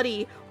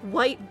body,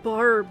 white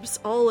barbs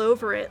all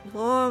over it,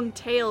 long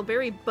tail,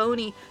 very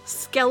bony,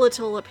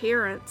 skeletal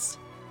appearance.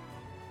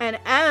 And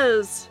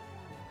as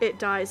it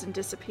dies and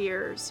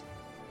disappears,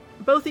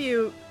 both of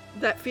you,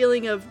 that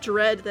feeling of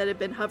dread that had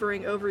been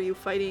hovering over you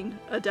fighting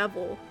a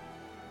devil,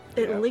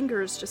 it Yep.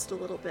 lingers just a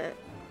little bit,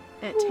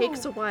 and it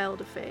takes a while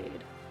to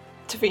fade.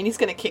 Tavini's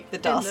gonna kick the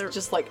dust, they're-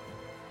 just like.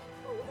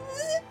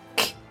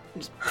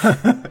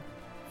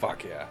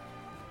 Fuck yeah.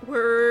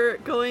 We're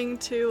going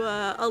to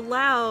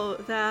allow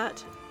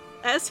that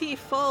as he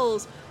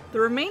falls, the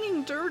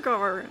remaining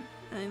Durgar,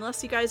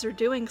 unless you guys are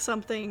doing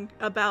something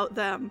about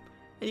them,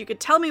 and you could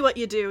tell me what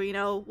you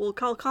do, we'll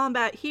call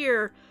combat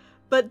here,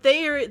 but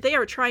they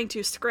are trying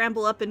to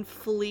scramble up and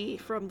flee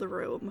from the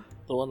room.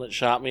 The one that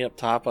shot me up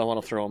top, I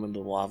want to throw him into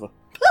the lava.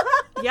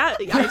 Yeah,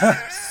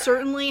 it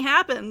certainly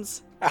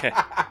happens. Okay.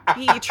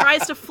 He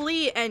tries to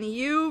flee, and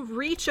you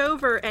reach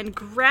over and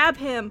grab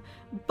him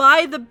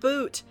by the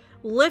boot,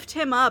 lift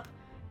him up,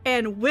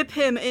 and whip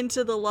him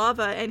into the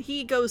lava, and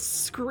he goes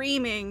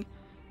screaming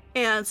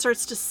and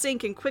starts to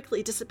sink and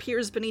quickly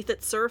disappears beneath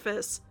its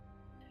surface.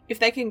 If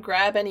they can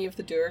grab any of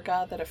the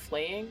Duergar that are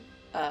fleeing,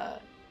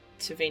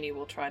 Tavini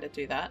will try to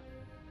do that.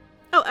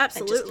 Oh, And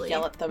absolutely. just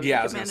yell at them. Yeah,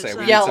 I was gonna say,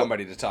 we Yell. need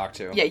somebody to talk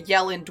to. Yeah,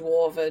 yell in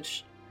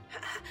Dwarvish.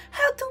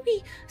 How do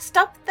we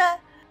stop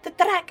the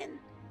dragon?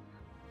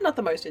 Not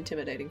the most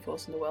intimidating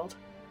force in the world.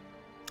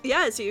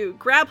 Yeah, as you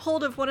grab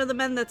hold of one of the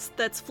men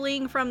that's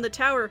fleeing from the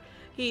tower,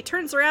 he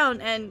turns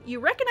around and you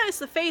recognize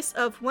the face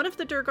of one of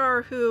the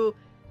Duergar who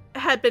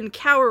had been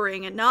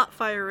cowering and not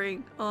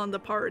firing on the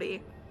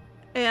party.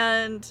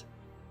 And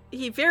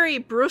he very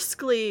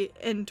brusquely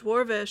in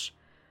Dwarvish,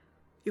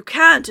 "You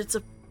can't, it's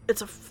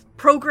a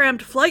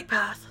programmed flight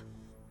path,"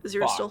 as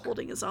you're still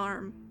holding his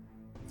arm.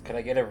 Can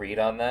I get a read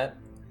on that?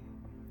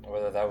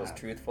 Whether that was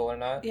truthful or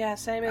not? Yeah,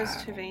 same as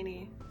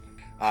Tavini.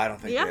 I don't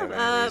think we have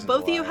any reason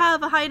Both of to you lie.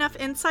 have a high enough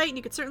insight, and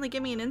you could certainly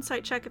give me an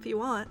insight check if you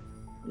want.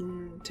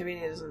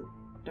 Tavini doesn't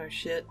know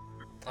shit.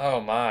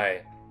 Oh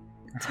my.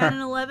 10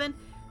 and 11.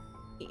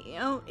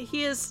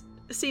 He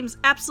seems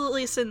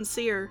absolutely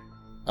sincere.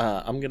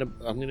 I'm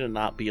gonna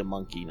not be a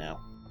monkey now.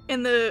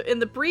 In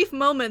the brief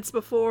moments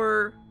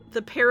before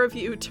the pair of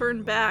you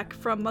turned back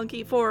from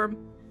monkey form,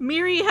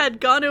 Miri had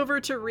gone over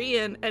to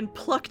Rian and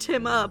plucked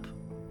him up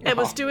and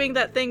was doing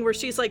that thing where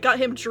she's like got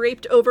him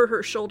draped over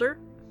her shoulder.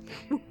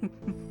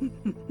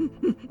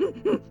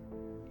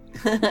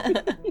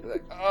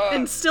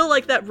 And still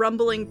like that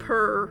rumbling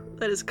purr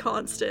that is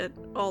constant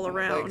all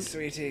around. Thanks,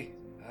 sweetie.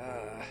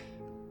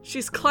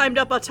 She's climbed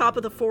up on top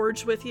of the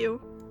forge with you.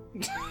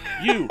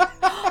 You!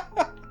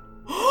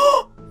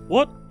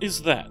 What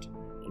is that?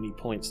 And he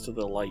points to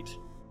the light.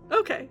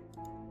 Okay.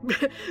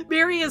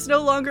 Miri is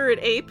no longer an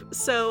ape,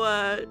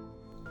 so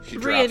She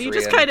Rian, drops you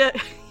just Rian. kind of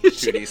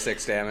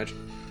 2d6 damage.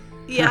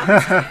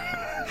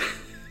 yeah.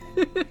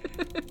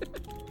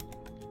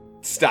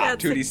 Stop.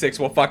 That's 2d6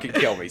 will fucking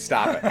kill me.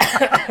 Stop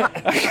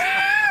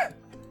it.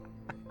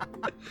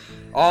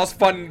 All's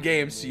fun and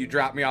games, so you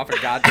drop me off a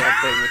goddamn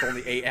thing with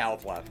only 8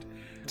 health left.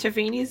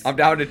 Tavini's I'm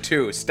down to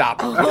 2. Stop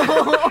it.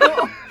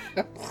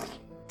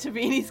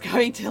 Tavini's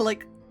going to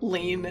like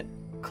lean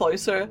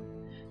closer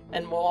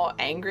and more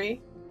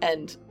angry,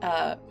 and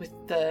with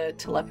the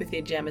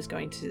telepathy gem is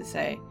going to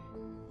say,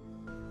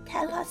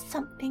 Tell us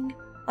something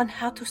on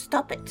how to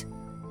stop it,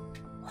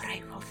 or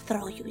I will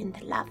throw you in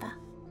the lava.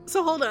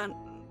 So hold on.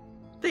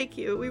 Thank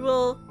you. We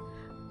will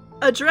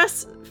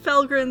address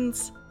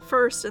Felgren's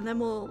first, and then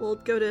we'll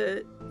go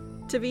to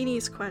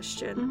Tavini's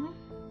question.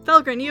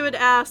 Felgren, you had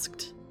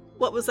asked,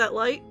 what was that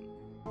light?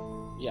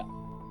 Yeah.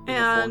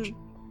 And forge.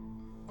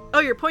 oh,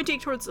 you're pointing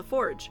towards the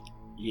forge.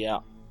 Yeah.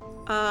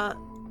 The 'Cause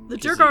you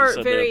Duergar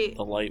said very that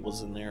the light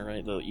was in there,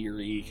 right? The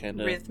eerie kind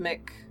of.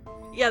 rhythmic.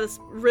 yeah, this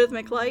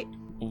rhythmic light.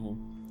 Mhm.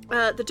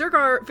 The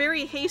Duergar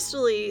very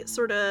hastily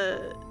sort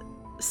of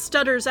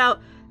stutters out,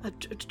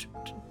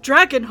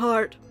 "Dragon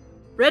heart,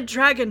 red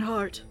dragon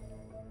heart,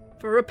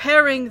 for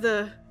repairing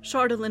the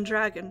Chardalyn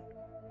dragon."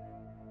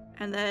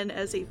 And then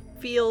as he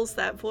feels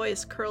that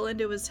voice curl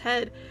into his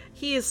head,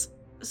 he is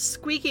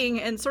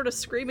squeaking and sort of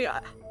screaming,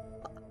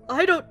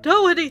 I don't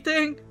know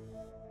anything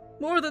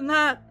more than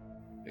that."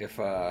 If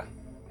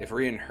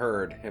Rian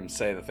heard him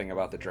say the thing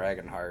about the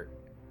dragon heart,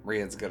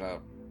 Rian's gonna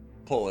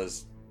pull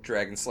his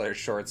Dragon Slayer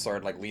short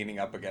sword, like leaning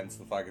up against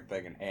the fucking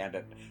thing, and hand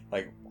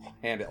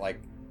it like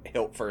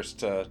hilt first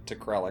to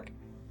Krellick.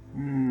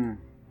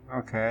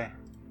 Okay.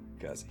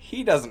 Because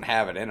he doesn't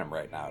have it in him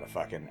right now to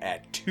fucking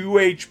at 2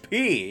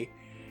 HP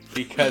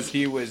because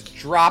he was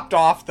dropped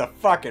off the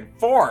fucking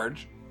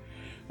forge.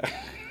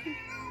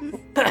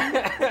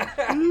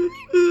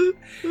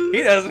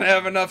 He doesn't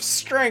have enough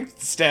strength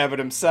to stab it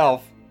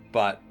himself.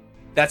 But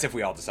that's if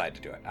we all decide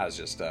to do it. I was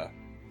just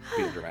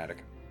being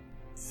dramatic.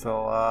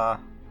 So,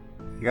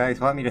 you guys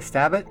want me to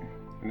stab it?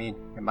 I mean,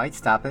 it might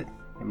stop it.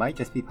 It might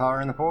just be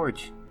power in the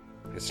forge.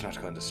 It's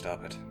not going to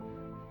stop it.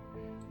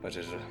 But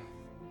it'll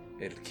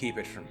keep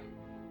it from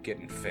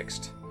getting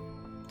fixed.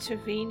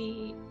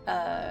 Tavini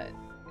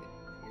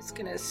is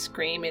gonna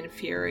scream in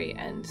fury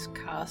and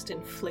cast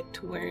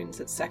Inflict Wounds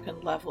at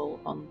 2nd level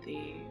on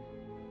the...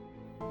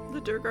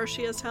 The Duergar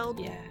she has held.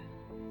 Yeah.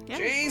 Yeah,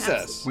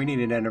 Jesus! We need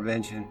an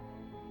intervention.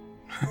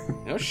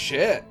 No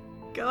shit.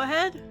 Go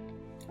ahead.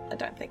 I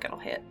don't think it'll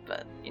hit,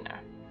 but, you know.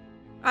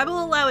 I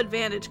will allow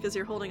advantage because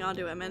you're holding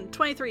onto him, and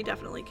 23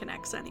 definitely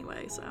connects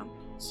anyway, so.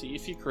 See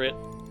if you crit.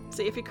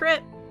 See if you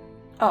crit.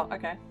 Oh,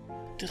 okay.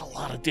 Did a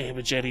lot of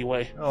damage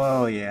anyway.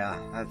 Oh yeah,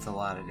 that's a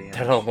lot of damage.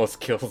 That almost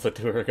kills a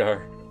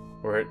Duergar.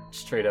 Or it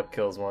straight up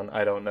kills one.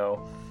 I don't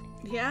know.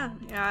 Yeah,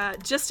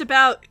 just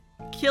about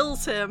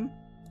kills him.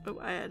 Oh,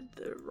 I had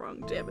the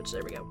wrong damage.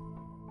 There we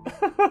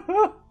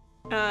go.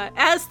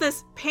 As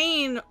this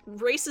pain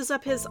races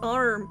up his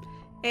arm,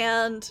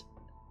 and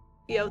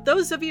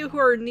those of you who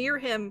are near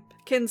him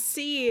can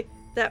see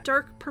that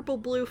dark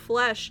purple-blue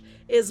flesh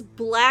is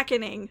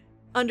blackening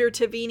under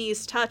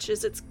Tavini's touch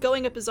as it's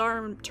going up his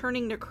arm,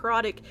 turning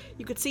necrotic.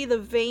 You could see the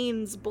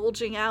veins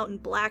bulging out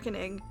and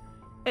blackening.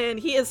 And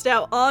he is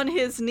now on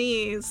his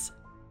knees,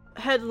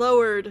 head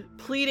lowered,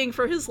 pleading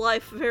for his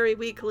life very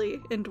weakly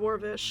in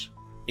Dwarvish.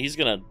 He's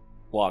gonna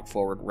walk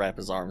forward, wrap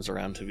his arms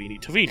around Tavini.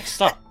 Tavini,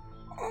 stop!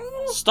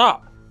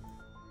 Stop!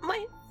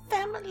 My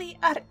family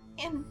are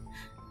in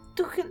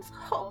Dugan's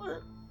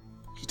Hall.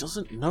 He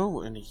doesn't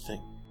know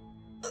anything.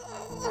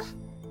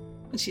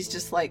 And she's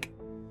just like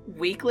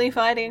weakly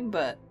fighting,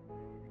 but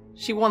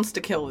she wants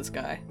to kill this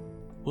guy.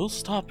 We'll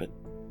stop it,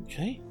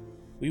 okay?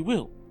 We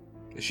will.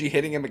 Is she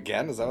hitting him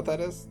again? Is that what that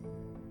is?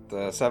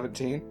 The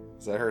 17?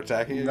 Is that her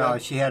attacking again? No,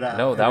 she had a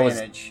No, that was-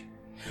 advantage.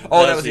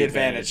 Oh, that That's was the the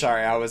advantage. advantage.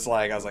 Sorry, I was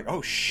like,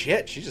 oh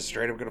shit, she's just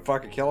straight up gonna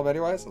fucking kill him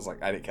anyways. I was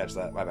like, I didn't catch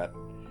that. My bad.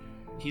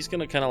 He's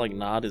gonna kind of like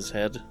nod his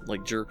head,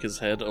 like jerk his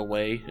head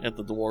away at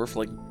the dwarf,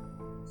 like,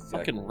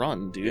 fucking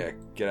run, dude. Yeah,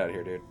 get out of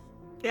here, dude.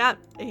 Yeah,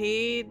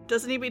 he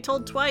doesn't need to be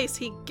told twice.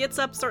 He gets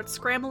up, starts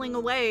scrambling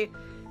away,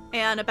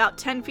 and about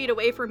 10 feet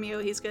away from you,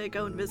 he's gonna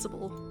go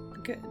invisible.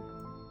 Good.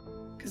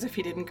 Because if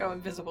he didn't go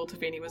invisible,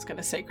 Tavini was going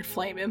to sacred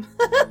flame him.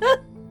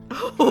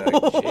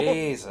 Like,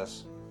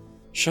 Jesus.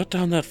 Shut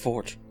down that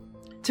fort.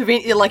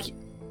 Tavini, like,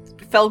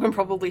 Felgren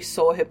probably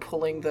saw her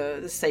pulling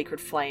the sacred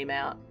flame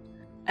out,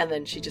 and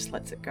then she just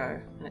lets it go,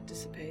 and it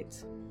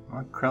dissipates.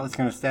 Well, Krell's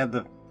gonna stab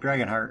the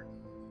Dragonheart.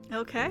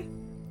 Okay.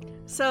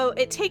 So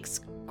it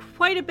takes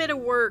quite a bit of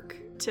work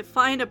to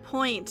find a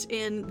point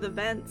in the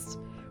vents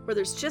where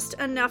there's just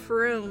enough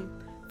room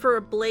for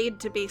a blade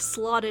to be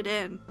slotted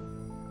in.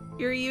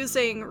 You're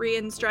using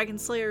Rian's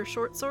Dragonslayer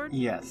short sword?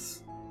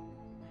 Yes.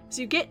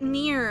 So you get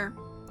near,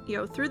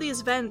 through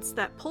these vents,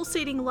 that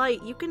pulsating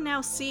light, you can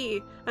now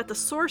see that the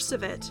source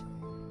of it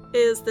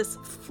is this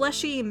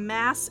fleshy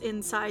mass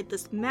inside,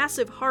 this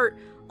massive heart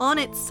on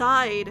its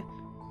side,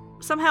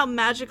 somehow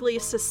magically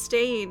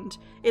sustained,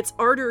 its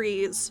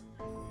arteries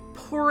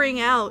pouring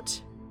out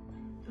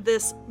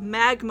this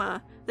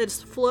magma that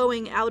is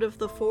flowing out of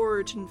the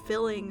forge and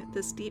filling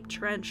this deep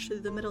trench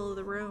through the middle of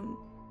the room.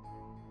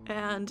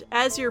 And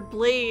as your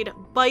blade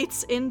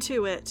bites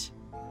into it,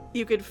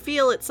 you could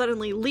feel it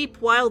suddenly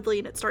leap wildly,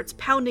 and it starts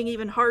pounding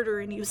even harder,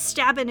 and you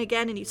stab in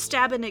again, and you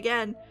stab in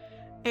again,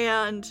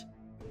 and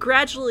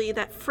gradually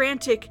that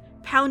frantic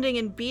pounding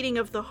and beating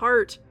of the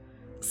heart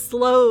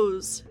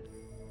slows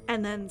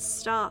and then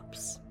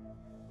stops.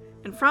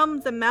 And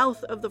from the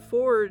mouth of the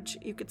forge,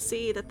 you could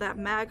see that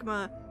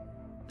magma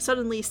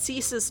suddenly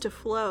ceases to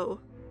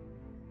flow.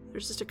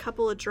 There's just a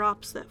couple of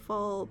drops that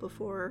fall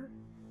before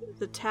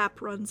the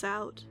tap runs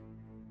out.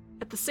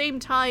 At the same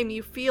time,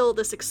 you feel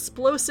this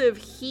explosive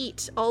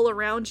heat all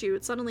around you.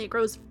 It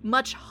grows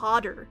much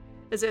hotter,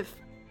 as if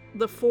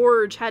the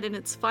forge had in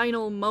its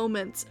final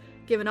moments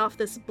given off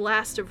this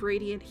blast of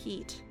radiant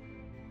heat,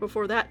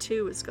 before that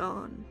too is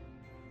gone.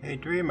 Hey,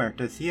 Dreamer,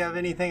 does he have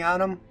anything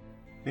on him?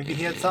 Maybe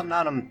he had something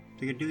on him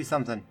that could do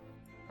something.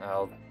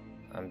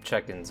 I'm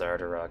checking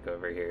Zardarok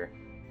over here.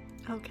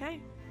 Okay.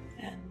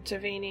 And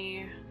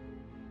Tavini,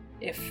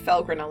 if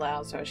Felgren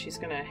allows her, she's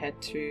going to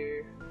head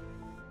to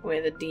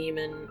where the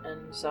demon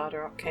and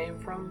Zardarok came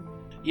from.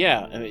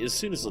 Yeah, I mean, as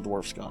soon as the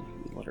dwarf's gone,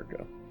 we let her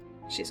go.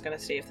 She's going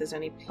to see if there's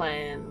any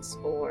plans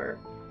or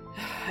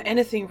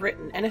anything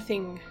written,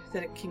 anything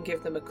that can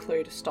give them a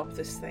clue to stop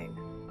this thing.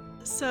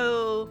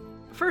 So,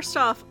 first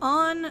off,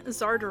 on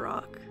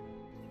Zardarok,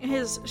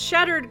 his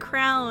shattered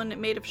crown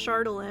made of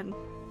Chardolin,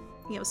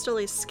 still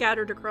is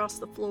scattered across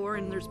the floor,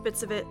 and there's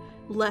bits of it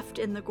left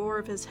in the gore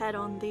of his head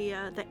on the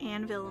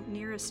anvil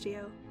nearest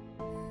you.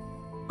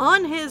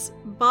 On his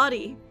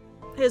body,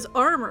 his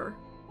armor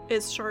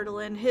is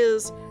Chardolin,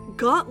 his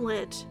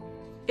gauntlet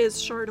is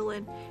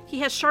Chardolin. He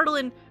has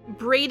Chardolin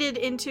braided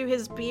into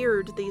his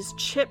beard, these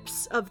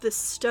chips of this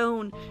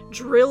stone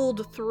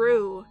drilled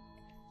through.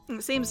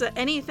 It seems that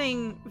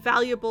anything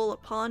valuable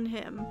upon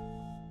him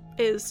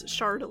is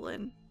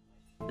Chardolin,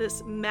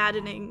 this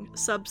maddening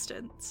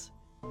substance.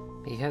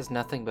 He has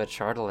nothing but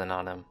Chardolin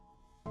on him.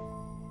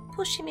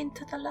 Push him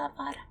into the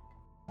lava.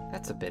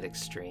 That's a bit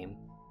extreme.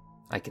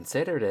 I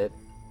considered it,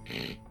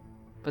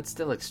 but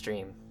still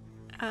extreme.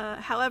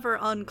 However,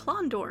 on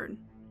Klondorn,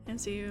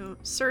 as you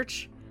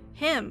search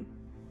him,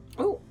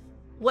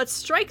 what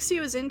strikes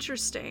you as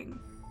interesting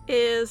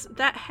is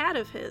that hat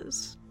of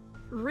his.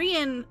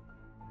 Rian,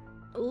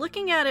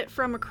 looking at it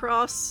from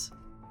across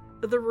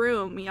the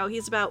room,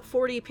 he's about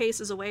 40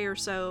 paces away or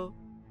so,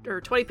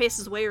 or 20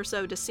 paces away or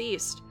so,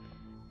 deceased.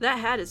 That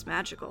hat is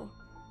magical.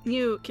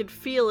 You could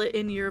feel it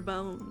in your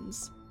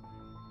bones.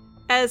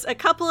 As a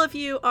couple of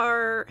you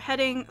are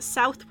heading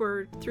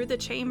southward through the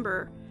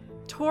chamber,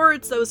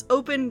 towards those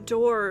open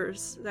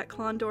doors that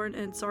Klondorn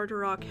and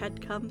Zardarok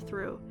had come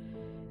through,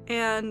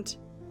 and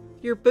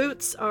your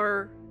boots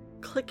are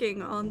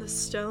clicking on the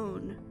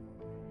stone.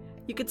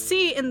 You could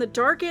see in the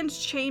darkened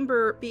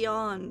chamber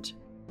beyond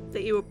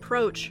that you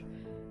approach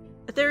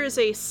there is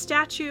a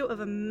statue of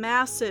a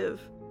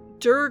massive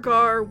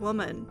Durgar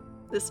woman,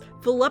 this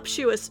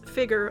voluptuous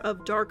figure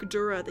of Dark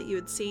Dura that you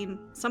had seen,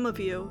 some of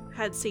you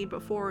had seen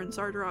before in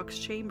Zardrok's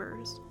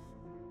chambers.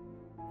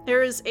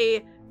 There is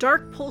a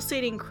dark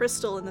pulsating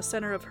crystal in the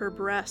center of her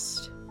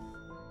breast,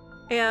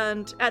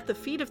 and at the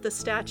feet of the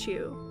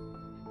statue,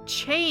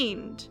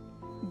 chained,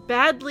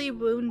 badly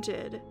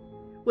wounded,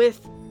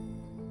 with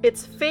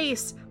its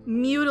face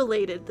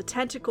mutilated, the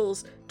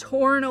tentacles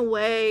torn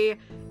away,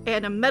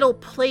 and a metal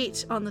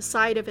plate on the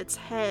side of its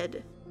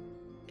head,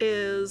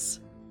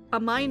 is a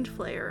mind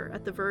flayer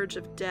at the verge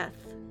of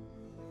death.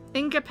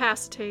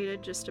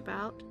 Incapacitated, just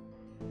about.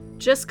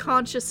 Just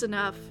conscious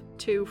enough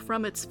to,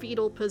 from its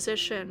fetal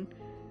position,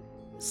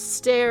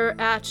 stare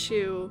at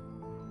you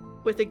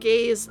with a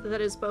gaze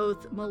that is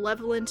both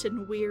malevolent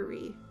and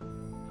weary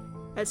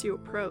as you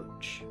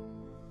approach.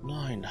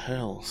 9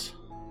 hells.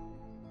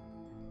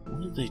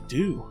 What did they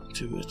do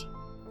to it?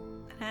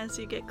 And as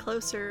you get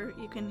closer,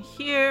 you can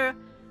hear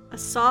a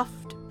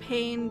soft,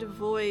 pained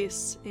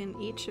voice in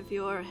each of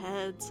your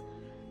heads.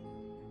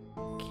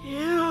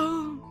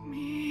 Kill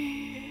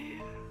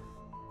me.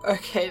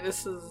 Okay,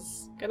 this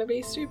is gonna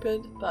be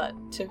stupid, but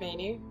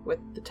Tavini, with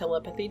the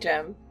telepathy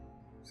gem,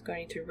 is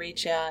going to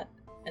reach out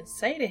and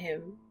say to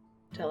him,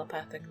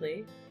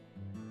 telepathically,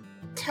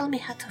 Tell me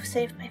how to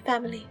save my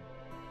family,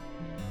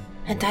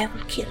 and I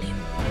will kill you.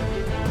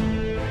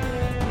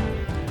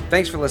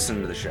 Thanks for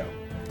listening to the show.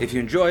 If you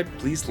enjoyed,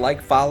 please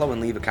like, follow, and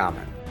leave a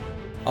comment.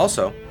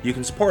 Also, you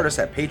can support us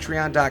at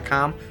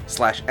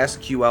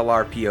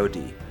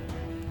patreon.com/SQLRPOD.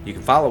 You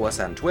can follow us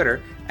on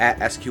Twitter at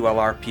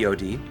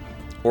SQLRPOD,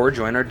 or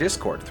join our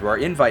Discord through our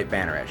invite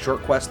banner at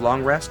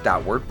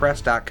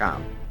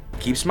shortquestlongrest.wordpress.com.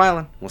 Keep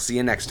smiling. We'll see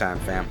you next time,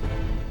 fam.